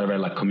whatever,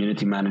 like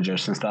community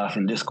managers and stuff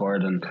in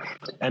Discord,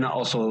 and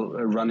also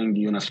running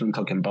the Jonas Lund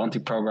token bounty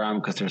program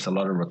because there's a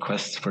lot of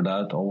requests for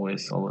that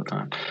always, all the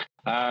time.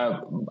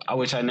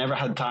 Which I never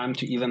had time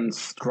to even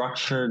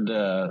structure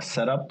the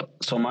setup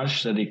so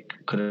much that it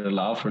could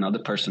allow for another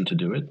person to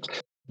do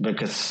it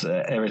because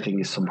everything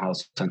is somehow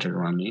centered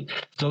around me.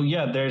 So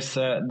yeah,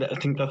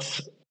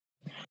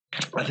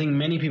 I think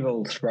many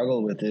people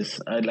struggle with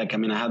this. I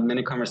had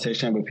many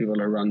conversations with people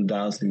who run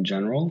DAOs in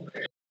general.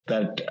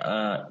 That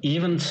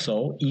even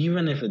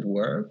if it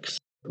works,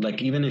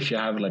 like even if you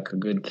have like a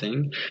good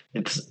thing,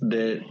 it's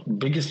the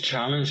biggest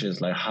challenge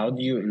is like how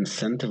do you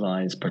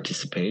incentivize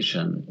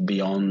participation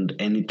beyond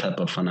any type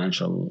of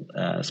financial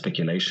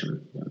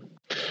speculation?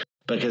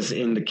 Because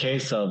in the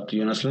case of the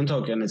Jonas Lund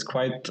token, it's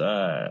quite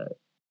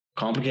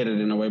complicated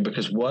in a way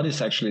because what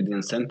is actually the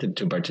incentive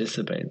to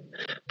participate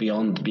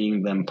beyond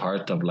being then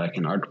part of like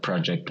an art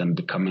project and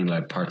becoming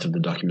like part of the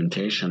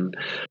documentation?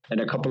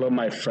 And a couple of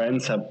my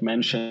friends have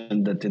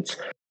mentioned that it's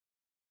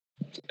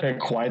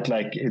quite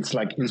like it's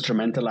like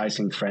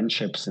instrumentalizing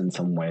friendships in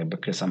some way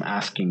because I'm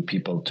asking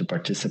people to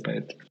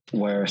participate,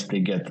 whereas they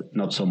get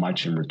not so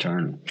much in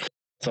return.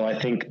 So I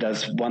think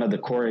that's one of the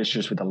core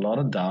issues with a lot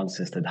of DAOs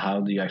is that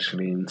how do you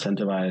actually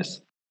incentivize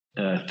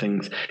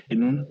things?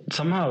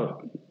 Somehow,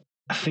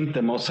 I think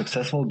the most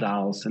successful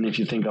DAOs, and if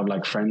you think of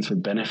like Friends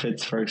with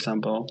Benefits, for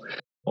example,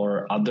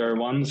 or other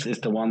ones, is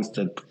the ones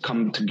that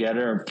come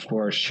together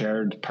for a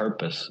shared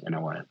purpose in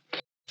a way.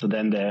 So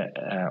then the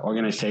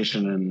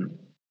organization and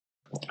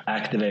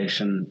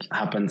activation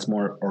happens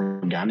more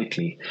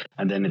organically,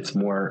 and then it's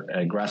more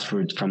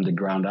grassroots from the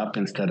ground up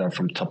instead of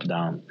from top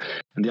down.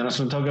 And the Jonas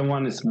Lund token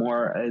one is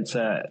more it's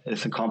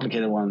a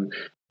complicated one,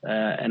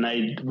 and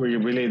I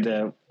really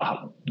the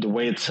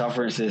way it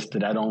suffers is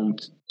that I don't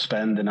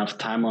spend enough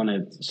time on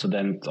it, so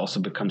then it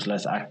also becomes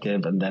less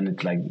active, and then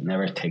it like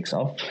never takes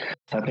off.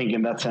 So I think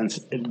in that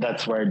sense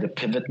that's where the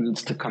pivot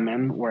needs to come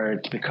in, where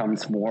it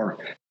becomes more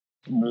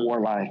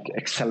like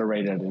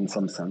accelerated in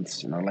some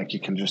sense, like you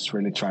can just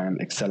really try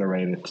and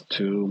accelerate it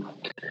to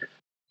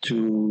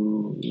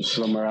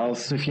somewhere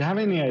else. So if you have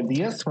any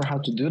ideas for how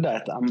to do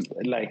that, I'm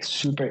like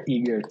super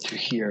eager to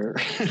hear.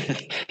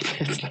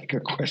 It's like a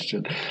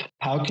question.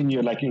 How can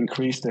you like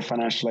increase the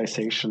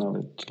financialization of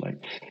it?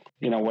 Like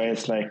in a way,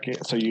 it's like,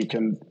 so you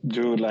can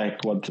do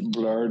like what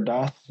Blur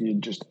does. You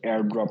just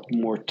airdrop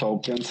more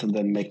tokens and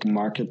then make a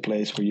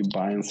marketplace where you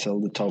buy and sell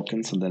the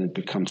tokens, and then it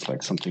becomes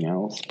like something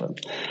else. But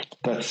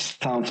that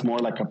sounds more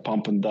like a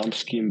pump and dump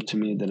scheme to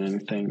me than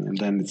anything. And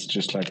then it's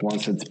just like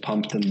once it's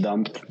pumped and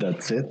dumped,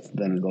 that's it.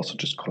 Then it also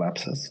just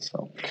collapses.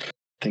 So I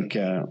think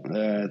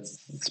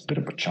it's a bit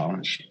of a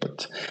challenge.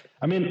 But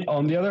I mean,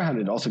 on the other hand,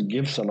 it also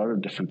gives a lot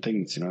of different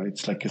things.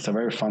 It's like it's a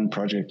very fun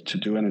project to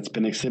do, and it's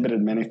been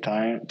exhibited many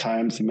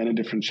times in many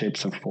different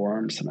shapes and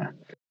forms. And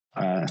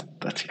I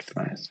think it's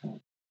nice.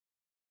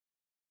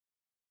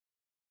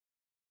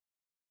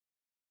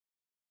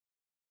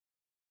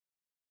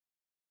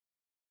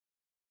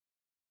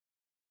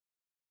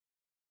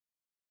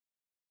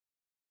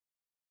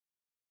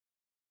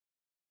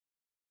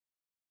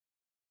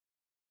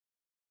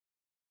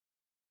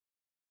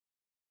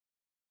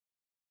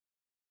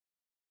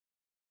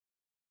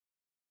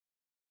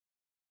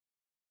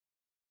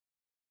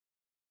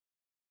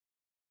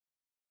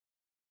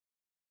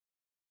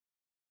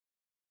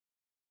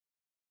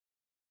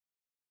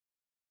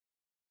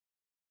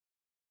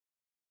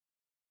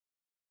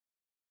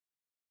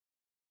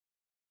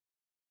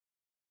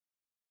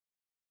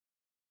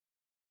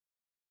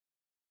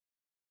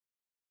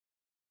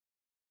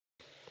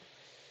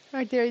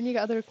 Are there any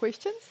other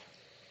questions?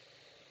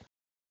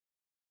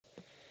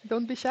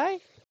 Don't be shy.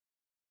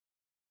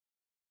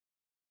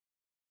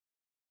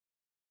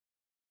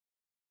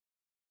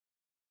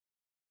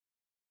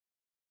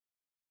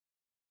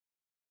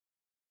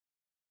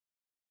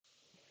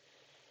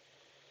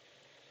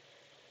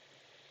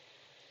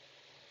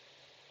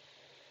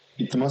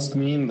 It must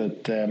mean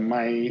that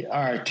my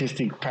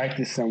artistic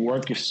practice and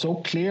work is so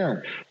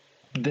clear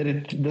that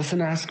it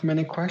doesn't ask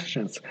many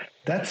questions.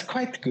 That's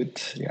quite good,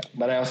 yeah.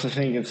 But I also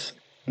think it's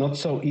not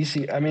so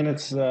easy. I mean,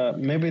 it's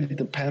maybe it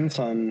depends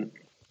on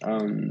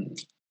the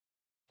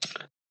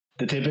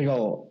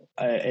typical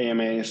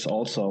AMAs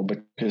also,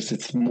 because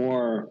it's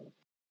more.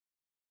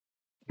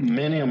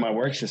 Many of my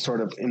works is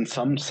sort of, in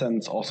some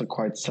sense, also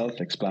quite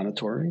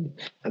self-explanatory,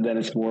 and then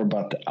it's more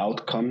about the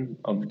outcome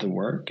of the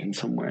work in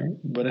some way.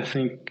 But I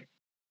think,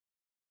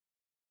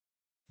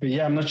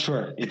 yeah, I'm not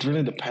sure. It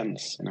really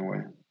depends in a way,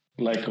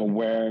 like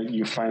where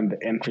you find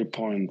the entry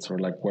points or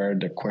like where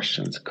the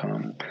questions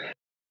come.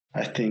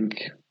 I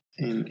think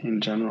in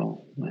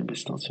general. Maybe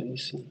it's not so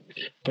easy,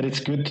 but it's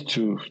good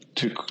to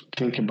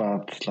think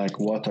about like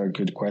what are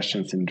good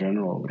questions in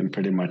general in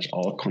pretty much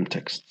all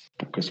contexts,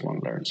 because one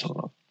learns a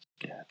lot.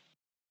 Yeah.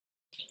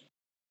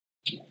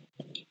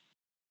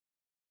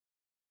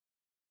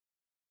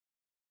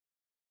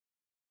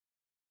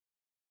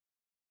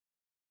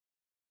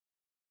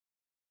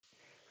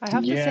 I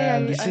have to say, Yeah,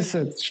 this is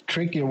a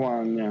tricky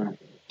one. Yeah.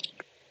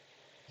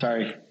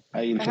 Sorry, I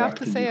I have to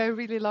interrupted say you. I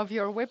really love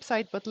your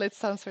website, but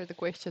let's answer the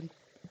question.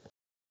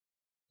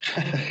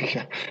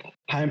 Yeah.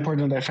 How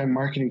important I find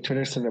marketing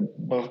Twitter so that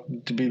both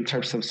to be in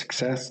terms of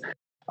success.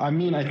 I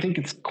mean, I think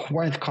it's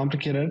quite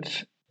complicated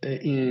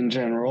in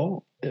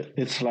general.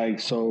 It's like,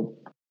 so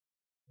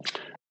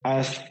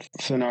as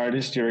an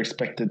artist, you're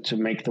expected to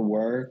make the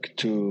work,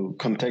 to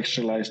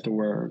contextualize the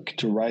work,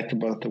 to write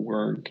about the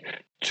work,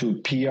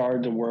 to PR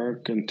the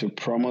work, and to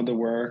promo the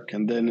work.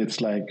 And then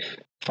it's like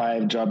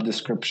 5 job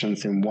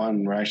descriptions in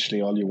one, where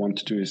actually all you want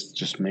to do is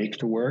just make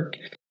the work.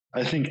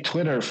 I think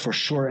Twitter, for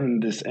sure, in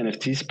this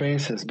NFT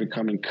space has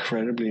become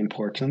incredibly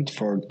important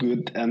for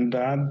good and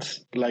bad,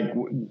 like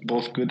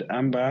both good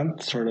and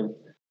bad sort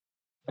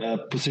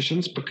of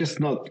positions, because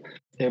not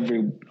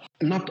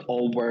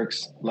all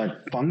works like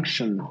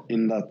function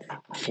in that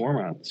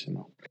format.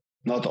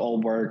 Not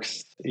all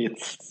works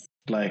it's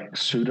like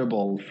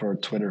suitable for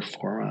Twitter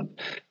format.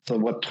 So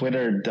what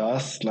Twitter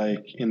does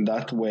like in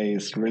that way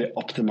is really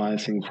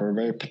optimizing for a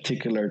very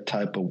particular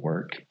type of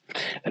work,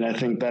 and I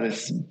think that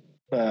is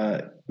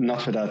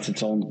not without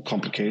its own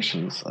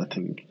complications.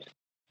 I'm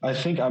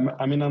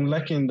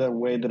lucky in the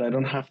way that I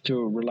don't have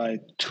to rely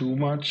too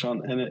much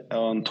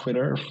on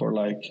Twitter for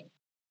like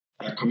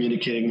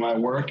communicating my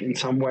work in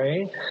some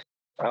way.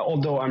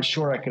 Although I'm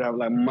sure I could have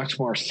like much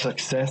more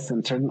success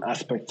in certain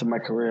aspects of my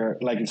career,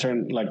 like in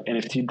certain like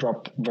NFT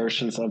drop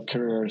versions of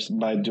careers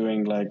by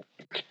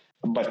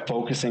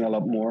focusing a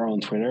lot more on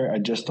Twitter. I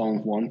just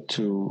don't want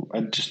to.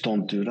 I just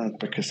don't do that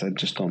because I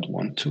just don't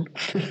want to.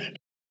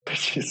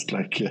 Which is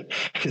like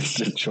it's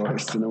a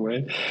choice in a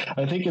way.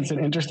 I think it's an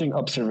interesting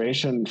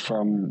observation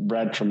from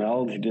Brad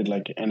Trammell. He did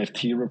like an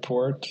NFT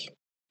report.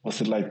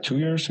 Was it like 2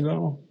 years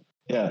ago?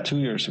 Yeah, 2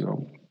 years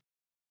ago.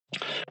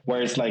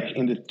 Whereas like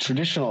in the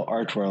traditional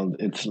art world,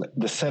 it's like,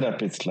 the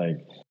setup. It's like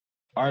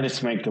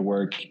artists make the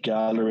work,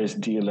 galleries,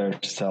 dealers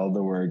sell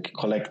the work,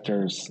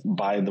 collectors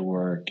buy the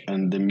work,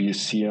 and the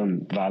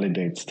museum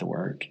validates the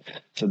work.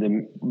 So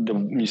the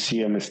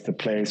museum is the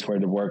place where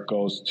the work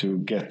goes to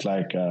get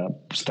like a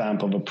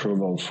stamp of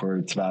approval for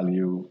its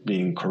value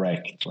being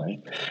correct,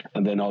 right?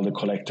 And then all the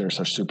collectors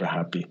are super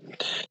happy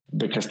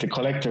because the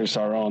collectors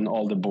are on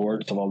all the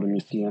boards of all the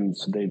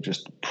museums. They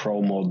just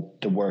promote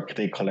the work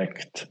they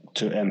collect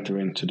to enter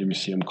into the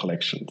museum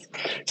collections.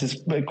 So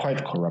it's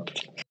quite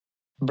corrupt.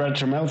 Brad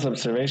Trammell's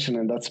observation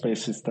in that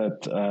space is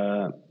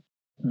that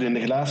in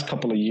the last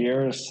couple of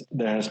years,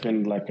 there has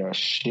been like a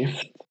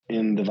shift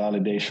in the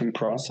validation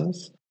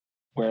process,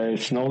 where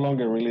it's no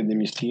longer really the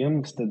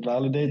museums that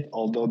validate,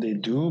 although they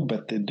do,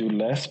 but they do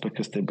less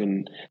because they've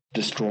been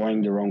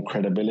destroying their own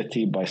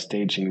credibility by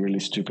staging really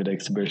stupid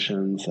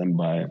exhibitions and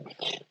by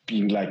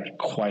being like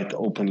quite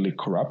openly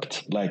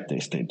corrupt. Like they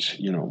stage,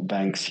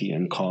 Banksy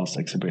and Kaws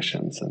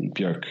exhibitions and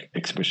Björk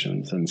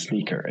exhibitions and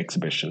sneaker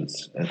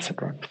exhibitions,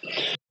 etc.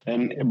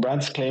 And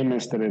Brad's claim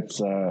is that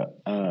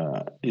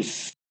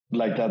it's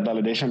like that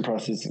validation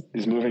process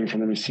is moving from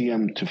the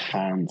museum to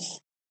fans.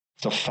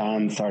 So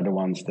fans are the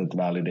ones that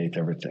validate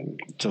everything.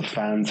 So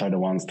fans are the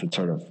ones that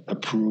sort of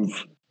approve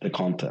the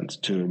content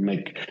to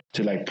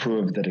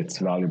prove that it's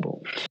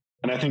valuable.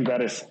 And I think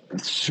that is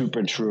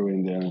super true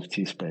in the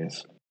NFT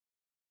space.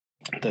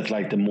 That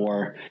like the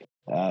more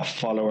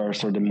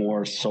followers or the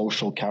more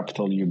social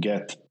capital you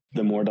get,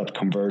 the more that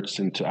converts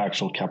into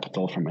actual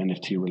capital from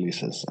NFT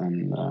releases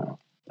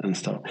and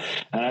stuff.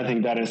 And I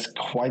think that is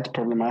quite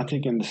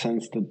problematic in the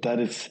sense that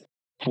is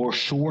for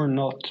sure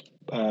not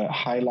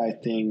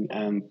highlighting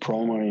and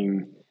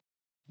promoting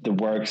the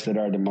works that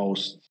are the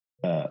most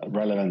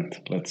relevant,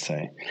 let's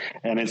say.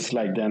 And it's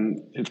like then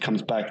it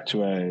comes back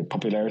to a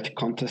popularity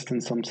contest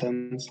in some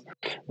sense,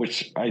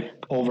 which I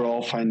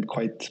overall find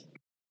quite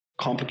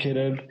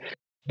complicated.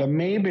 But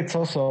maybe it's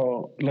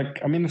also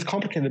it's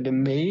complicated, but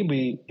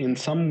maybe in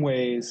some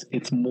ways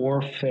it's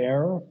more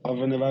fair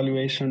of an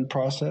evaluation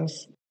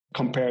process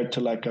compared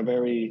to like a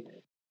very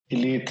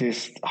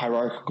elitist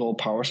hierarchical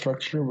power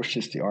structure, which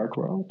is the art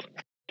world.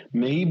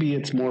 Maybe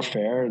it's more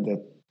fair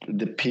that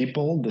the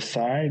people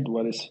decide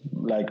what is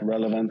like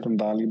relevant and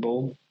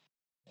valuable,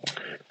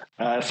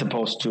 as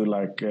opposed to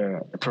like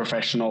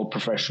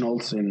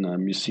professionals in a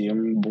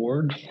museum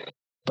board.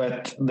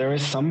 But there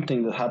is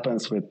something that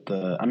happens with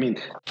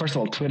first of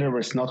all, Twitter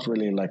is not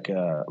really like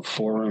a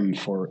forum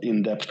for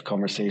in-depth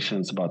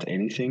conversations about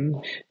anything,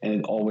 and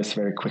it always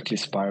very quickly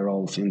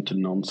spirals into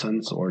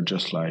nonsense or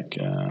just like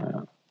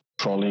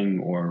trolling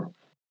or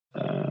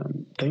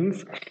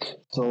things.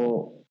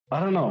 So I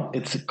don't know.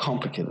 It's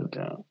complicated.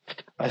 Yeah.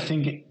 I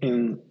think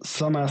in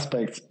some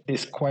aspects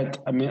it's quite.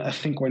 I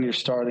think when you're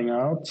starting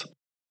out,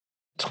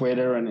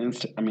 Twitter and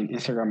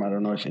Instagram. I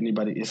don't know if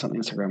anybody is on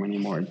Instagram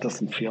anymore. It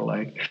doesn't feel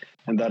like.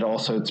 And that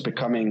also it's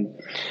becoming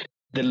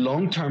the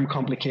long-term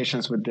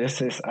complications with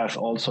this is as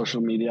all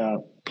social media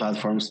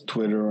platforms,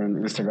 Twitter and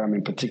Instagram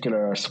in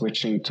particular, are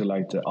switching to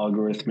like the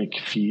algorithmic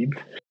feed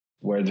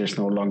where there's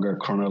no longer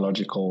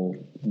chronological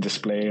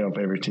display of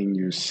everything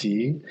you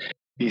see,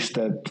 is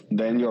that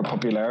then your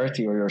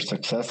popularity or your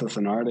success as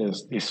an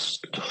artist is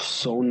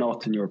so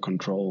not in your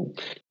control.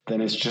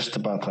 Then it's just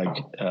about like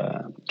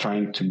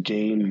trying to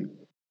game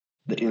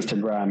the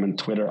Instagram and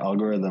Twitter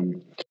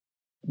algorithm,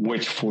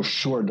 which for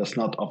sure does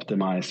not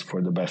optimize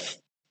for the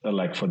best,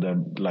 like for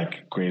the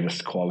like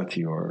greatest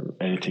quality or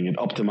anything. It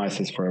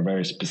optimizes for a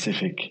very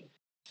specific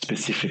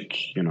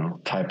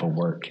type of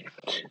work,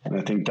 and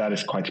I think that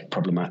is quite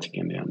problematic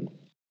in the end.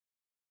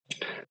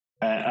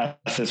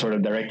 As a sort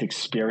of direct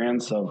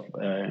experience of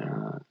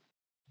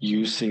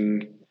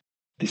using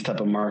this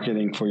type of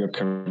marketing for your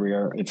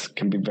career, it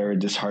can be very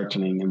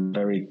disheartening and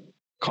very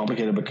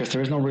complicated because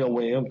there is no real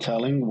way of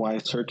telling why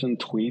certain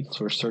tweets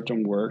or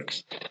certain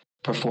works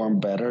perform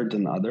better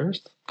than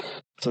others.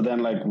 So then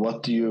like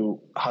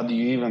how do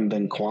you even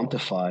then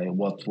quantify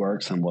what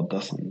works and what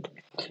doesn't?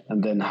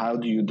 And then how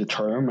do you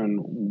determine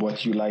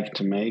what you like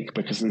to make?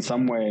 Because in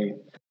some way,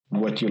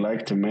 what you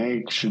like to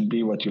make should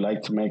be what you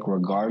like to make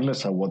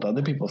regardless of what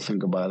other people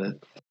think about it.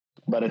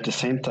 But at the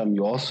same time,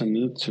 you also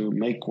need to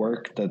make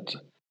work that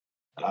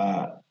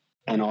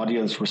an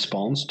audience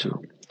responds to.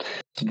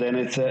 So then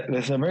it's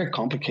a very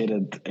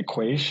complicated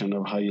equation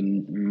of how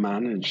you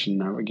manage and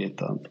navigate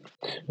that.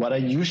 What I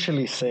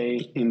usually say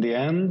in the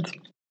end,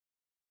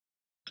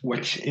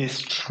 which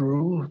is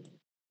true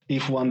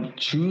if one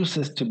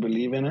chooses to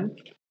believe in it,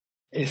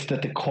 is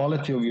that the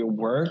quality of your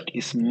work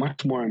is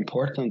much more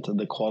important than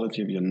the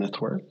quality of your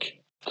network,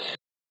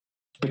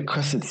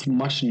 because it's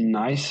much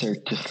nicer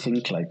to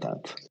think like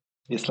that.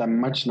 It's like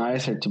much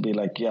nicer to be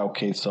like, yeah,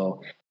 okay,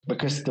 so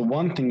because the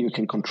one thing you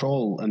can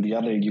control and the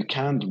other you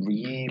can't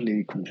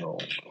really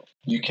control.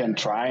 You can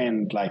try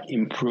and like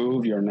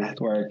improve your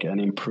network and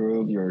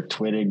improve your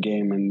Twitter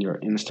game and your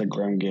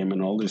Instagram game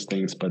and all these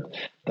things, but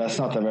that's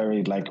not a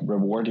very like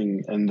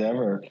rewarding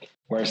endeavor.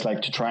 Whereas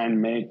like to try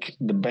and make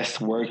the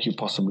best work you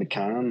possibly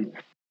can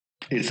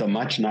is a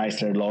much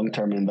nicer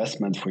long-term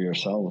investment for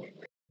yourself.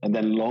 And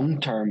then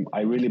long-term,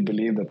 I really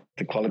believe that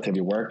the quality of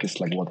your work is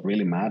like what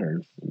really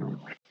matters,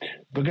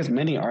 because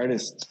many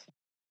artists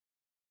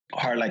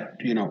are like,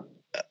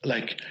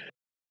 like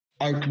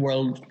art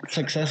world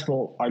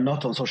successful are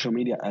not on social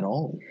media at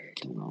all,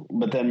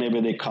 but then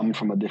maybe they come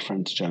from a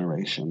different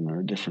generation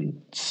or a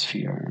different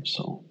sphere.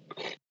 So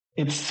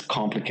it's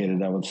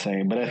complicated, I would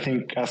say. But I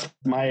think as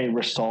my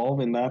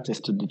resolve in that is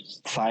to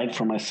decide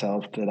for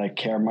myself that I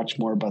care much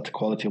more about the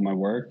quality of my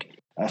work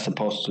as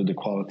opposed to the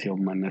quality of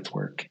my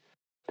network.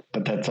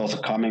 But that's also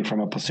coming from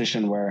a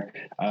position where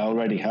I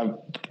already have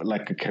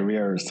like a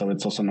career. So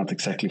it's also not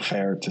exactly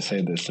fair to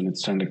say this. And it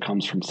certainly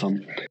comes from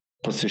some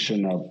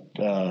position of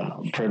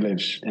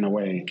privilege in a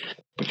way,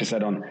 because I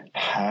don't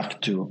have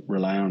to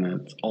rely on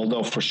it.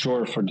 Although for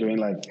sure, for doing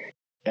like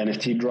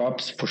NFT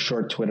drops, for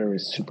sure, Twitter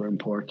is super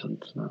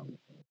important.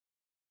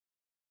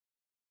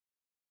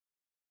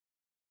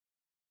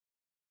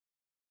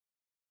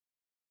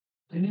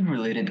 Any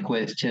related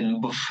question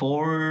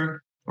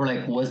before, or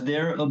like, was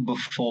there a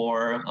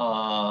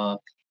before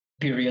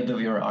period of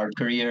your art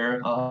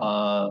career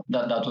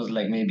that was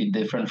like maybe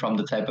different from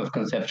the type of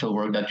conceptual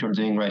work that you're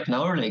doing right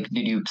now, or like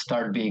did you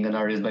start being an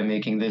artist by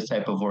making this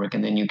type of work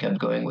and then you kept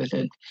going with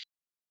it?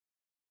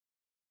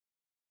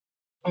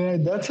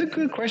 That's a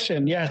good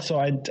question. Yeah, so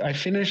I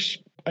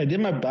did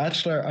my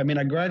bachelor. I mean,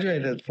 I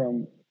graduated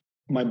from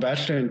my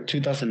bachelor in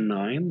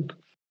 2009,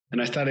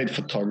 and I studied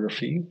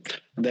photography.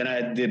 Then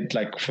I did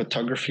like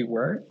photography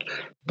work,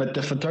 but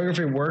the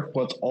photography work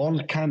was all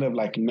kind of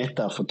like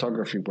meta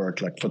photography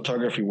work, like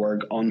photography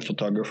work on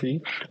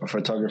photography, or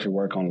photography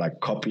work on like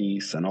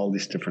copies and all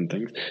these different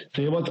things.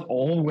 So it was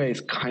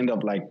always kind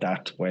of like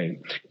that way.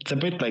 It's a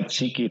bit like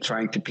cheeky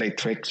trying to play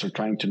tricks or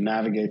trying to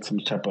navigate some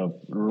type of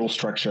rule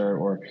structure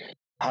or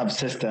have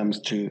systems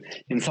to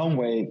in some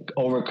way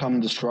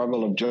overcome the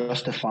struggle of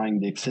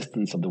justifying the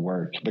existence of the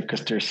work,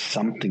 because there's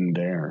something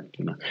there.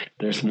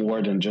 There's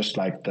more than just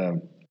like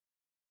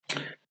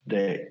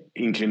the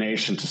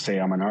inclination to say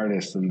I'm an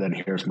artist and then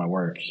here's my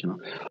work,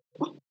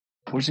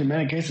 which in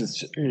many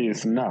cases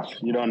is enough.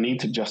 You don't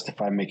need to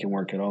justify making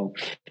work at all.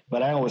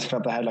 But I always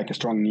felt I had like a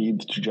strong need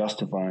to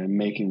justify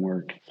making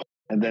work,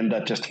 and then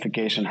that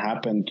justification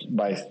happened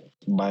by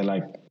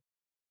like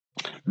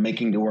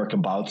making the work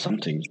about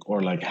something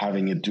or like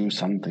having it do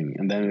something,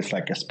 and then it's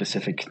like a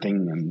specific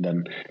thing, and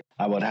then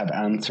I would have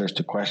answers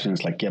to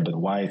questions like, yeah, but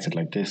why is it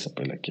like this? I'd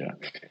be like, yeah,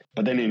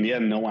 but then in the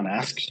end no one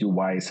asks you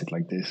why is it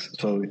like this,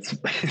 so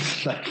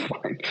it's like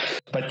fine.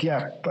 But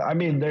yeah, I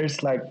mean,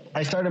 there's like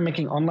I started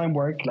making online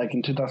work like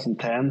in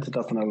 2010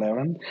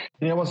 2011,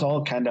 and it was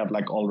all kind of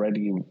like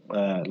already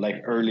like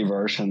early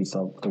versions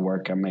of the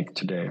work I make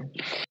today.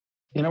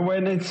 You know,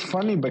 when it's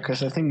funny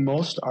because I think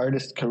most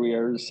artist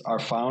careers are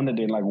founded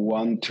in like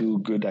one, two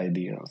good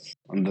ideas,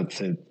 and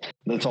that's it.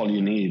 That's all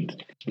you need.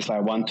 It's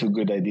like one, two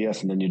good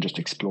ideas, and then you just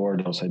explore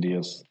those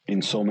ideas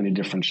in so many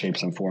different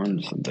shapes and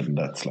forms, and then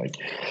that's like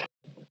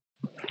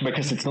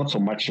because it's not so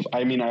much.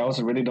 I mean, I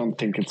also really don't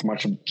think it's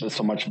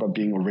so much about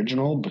being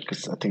original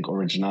because I think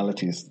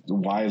originality is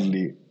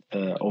wildly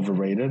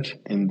overrated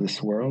in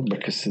this world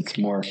because it's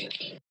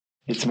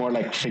more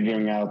like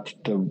figuring out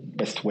the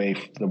best way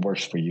that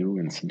works for you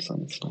in some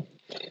sense.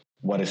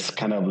 What is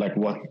kind of like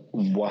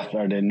what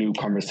are the new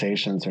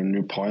conversations or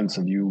new points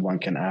of view one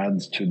can add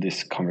to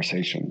this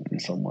conversation in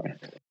some way.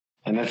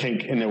 And I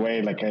think in a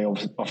way, like I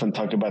often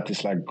talk about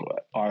this like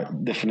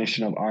art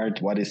definition of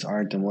art, what is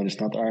art and what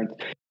is not art.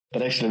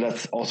 But actually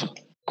that's also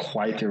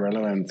quite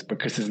irrelevant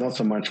because it's not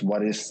so much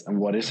what is and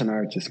what isn't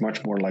art. It's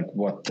much more like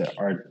what the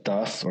art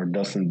does or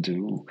doesn't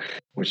do,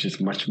 which is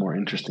much more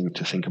interesting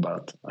to think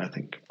about, I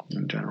think,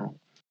 in general.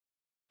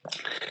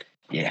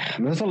 Yeah,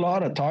 there's a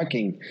lot of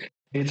talking.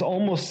 It's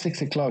almost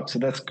 6 o'clock, so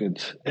that's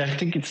good. I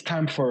think it's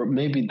time for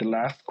maybe the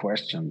last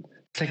question.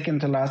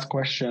 Second to last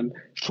question,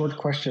 short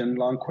question,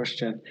 long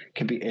question,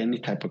 can be any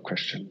type of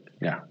question.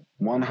 Yeah,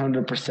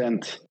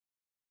 100%.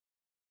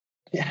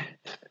 Yeah.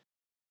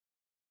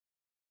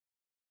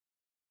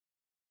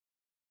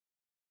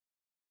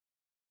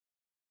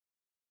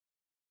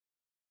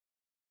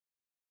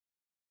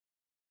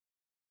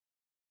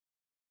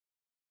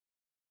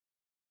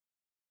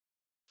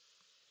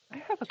 I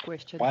have a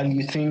question. While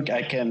you think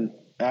I can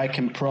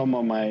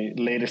promo my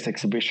latest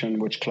exhibition,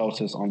 which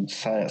closes on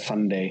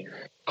Sunday,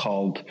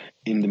 called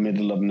In the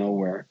Middle of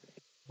Nowhere,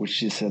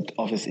 which is at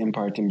Office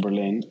Impart in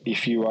Berlin.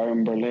 If you are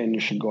in Berlin, you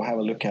should go have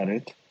a look at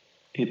it.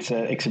 It's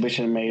an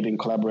exhibition made in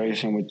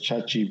collaboration with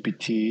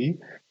ChatGPT,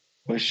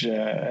 which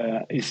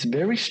is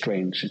very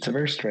strange. It's a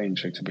very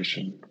strange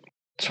exhibition.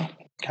 So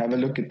have a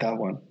look at that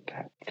one.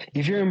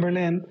 If you're in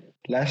Berlin,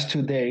 last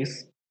 2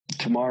 days,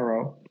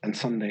 tomorrow and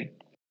Sunday,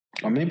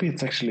 or maybe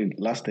it's actually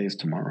last day is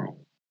tomorrow.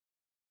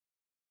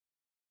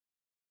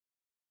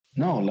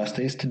 No, last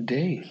day is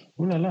today.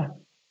 Ooh la la.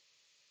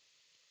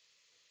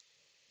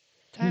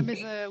 Time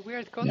is a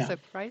weird Yeah.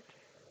 concept, right?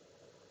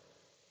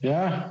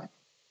 Yeah,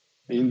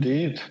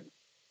 indeed.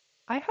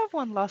 I have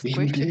one last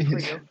question for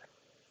Indeed. you.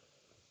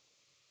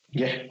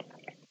 Yeah.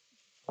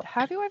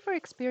 Have you ever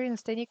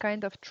experienced any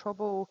kind of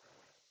trouble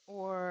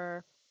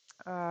or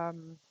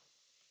um,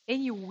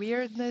 any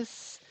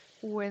weirdness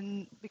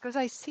when, because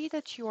I see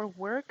that your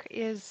work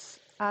is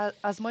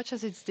as much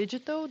as it's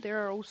digital, there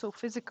are also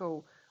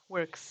physical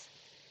works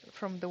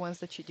from the ones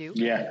that you do.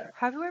 Yeah.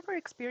 Have you ever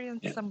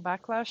experienced Yeah. some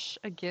backlash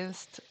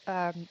against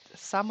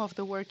some of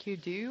the work you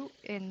do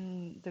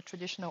in the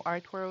traditional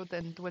art world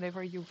and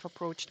whenever you've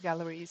approached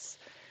galleries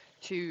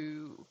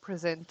to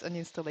present an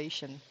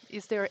installation?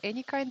 Is there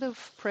any kind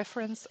of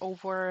preference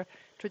over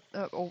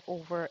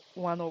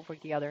one over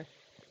the other?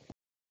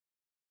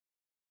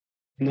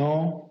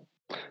 No,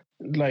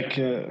 like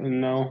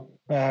no.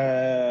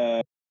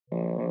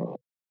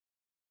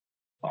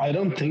 I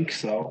don't think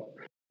so.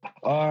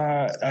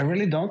 I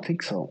really don't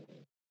think so.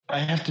 I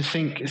have to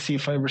think, see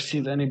if I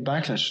received any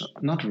backlash.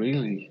 Not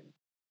really.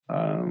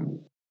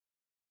 Um,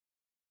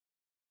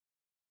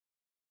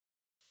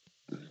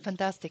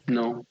 Fantastic.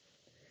 no,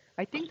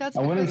 I think that's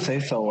I wouldn't because say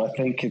so. I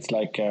think it's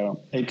like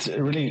it's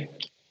really.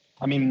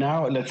 I mean,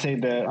 now let's say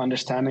the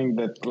understanding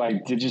that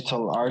like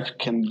digital art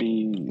can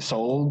be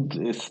sold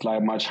is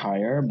like much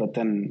higher, but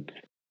then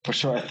for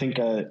sure, I think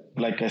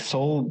I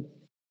sold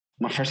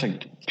my first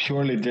like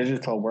purely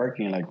digital work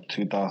in like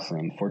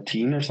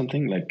 2014 or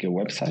something, like a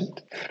website.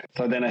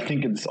 So then I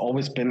think it's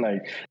always been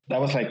like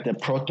that was like the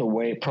proto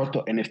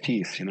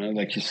NFTs, you know,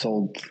 like you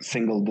sold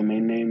single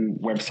domain name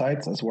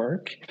websites as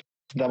work.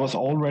 That was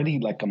already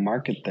like a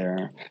market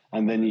there,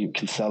 and then you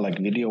can sell like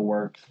video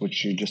work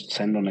which you just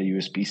send on a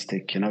USB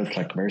stick. You know, it's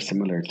like very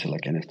similar to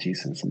like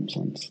NFTs in some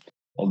sense.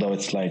 Although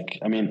it's like,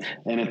 I mean,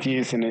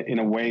 NFTs in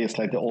a way is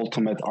like the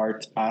ultimate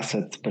art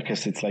asset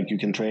because it's like you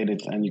can trade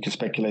it and you can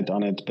speculate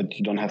on it, but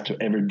you don't have to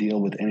ever deal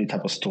with any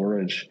type of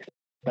storage.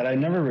 But I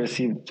never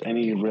received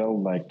any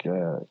real like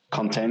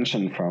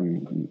contention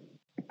from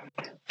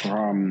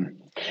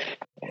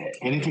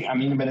anything. I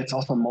mean, but it's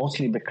also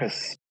mostly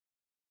because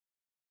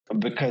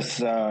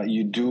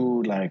you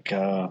do like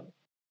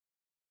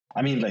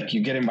I mean, like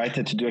you get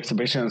invited to do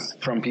exhibitions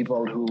from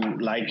people who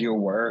like your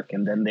work,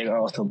 and then they are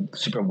also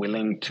super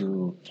willing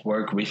to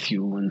work with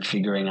you and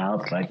figuring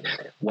out like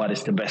what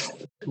is the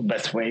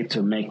best way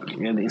to make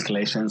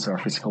installations or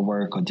physical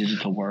work or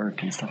digital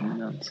work and stuff like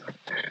that.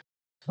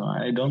 So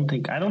I don't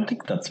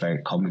think that's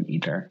very common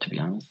either, to be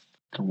honest.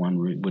 No one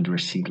would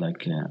receive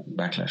like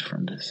backlash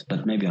from this,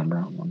 but maybe I'm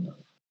wrong on that.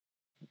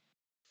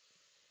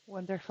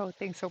 wonderful.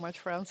 Thanks so much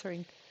for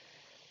answering.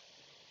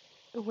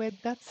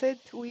 With that said,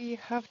 we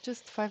have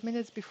just 5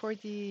 minutes before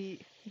the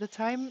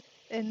time,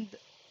 and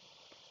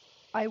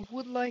I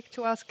would like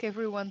to ask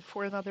everyone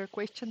for another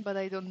question, but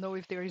I don't know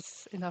if there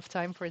is enough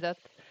time for that.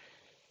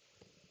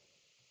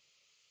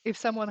 If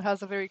someone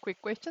has a very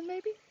quick question,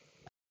 maybe?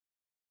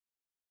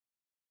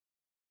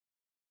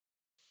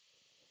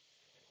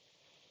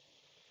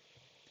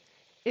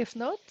 If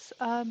not,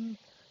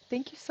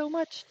 thank you so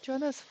much,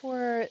 Jonas,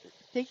 for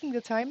taking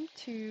the time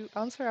to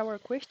answer our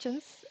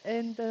questions.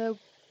 And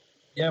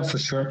Yeah, for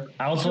sure.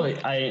 Also,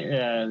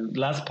 jo-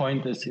 last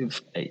point is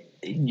if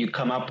you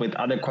come up with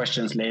other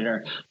questions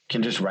later, you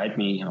can just write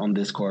me on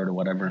Discord or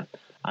whatever.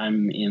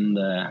 I'm in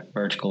the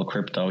Vertical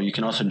Crypto. You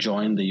can also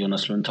join the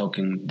Jonas Lund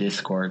Token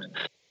Discord.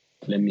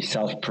 Let me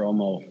self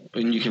promo,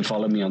 and you can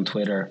follow me on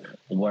Twitter,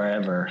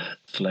 wherever.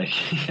 It's like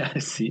I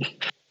see.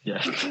 Yeah,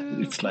 could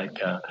you it's like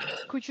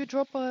could you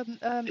drop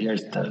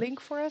here's a the link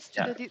for us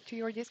to yeah. to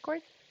your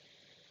Discord?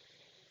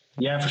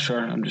 Yeah, for sure.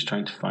 I'm just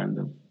trying to find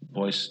the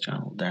voice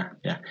channel there.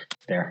 Yeah,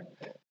 there.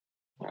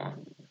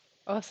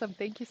 Awesome.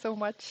 Thank you so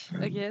much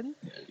again,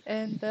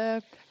 and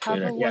have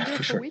Twitter. a Yeah, for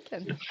wonderful sure.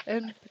 weekend.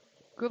 And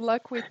good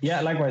luck with Yeah,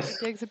 likewise.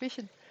 the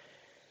exhibition.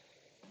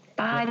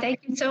 Bye. Thank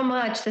you so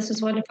much. This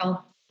was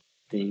wonderful.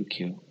 Thank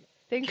you.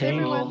 Thanks, Okay.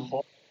 everyone.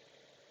 So,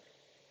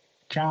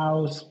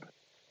 Ciao.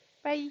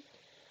 Bye.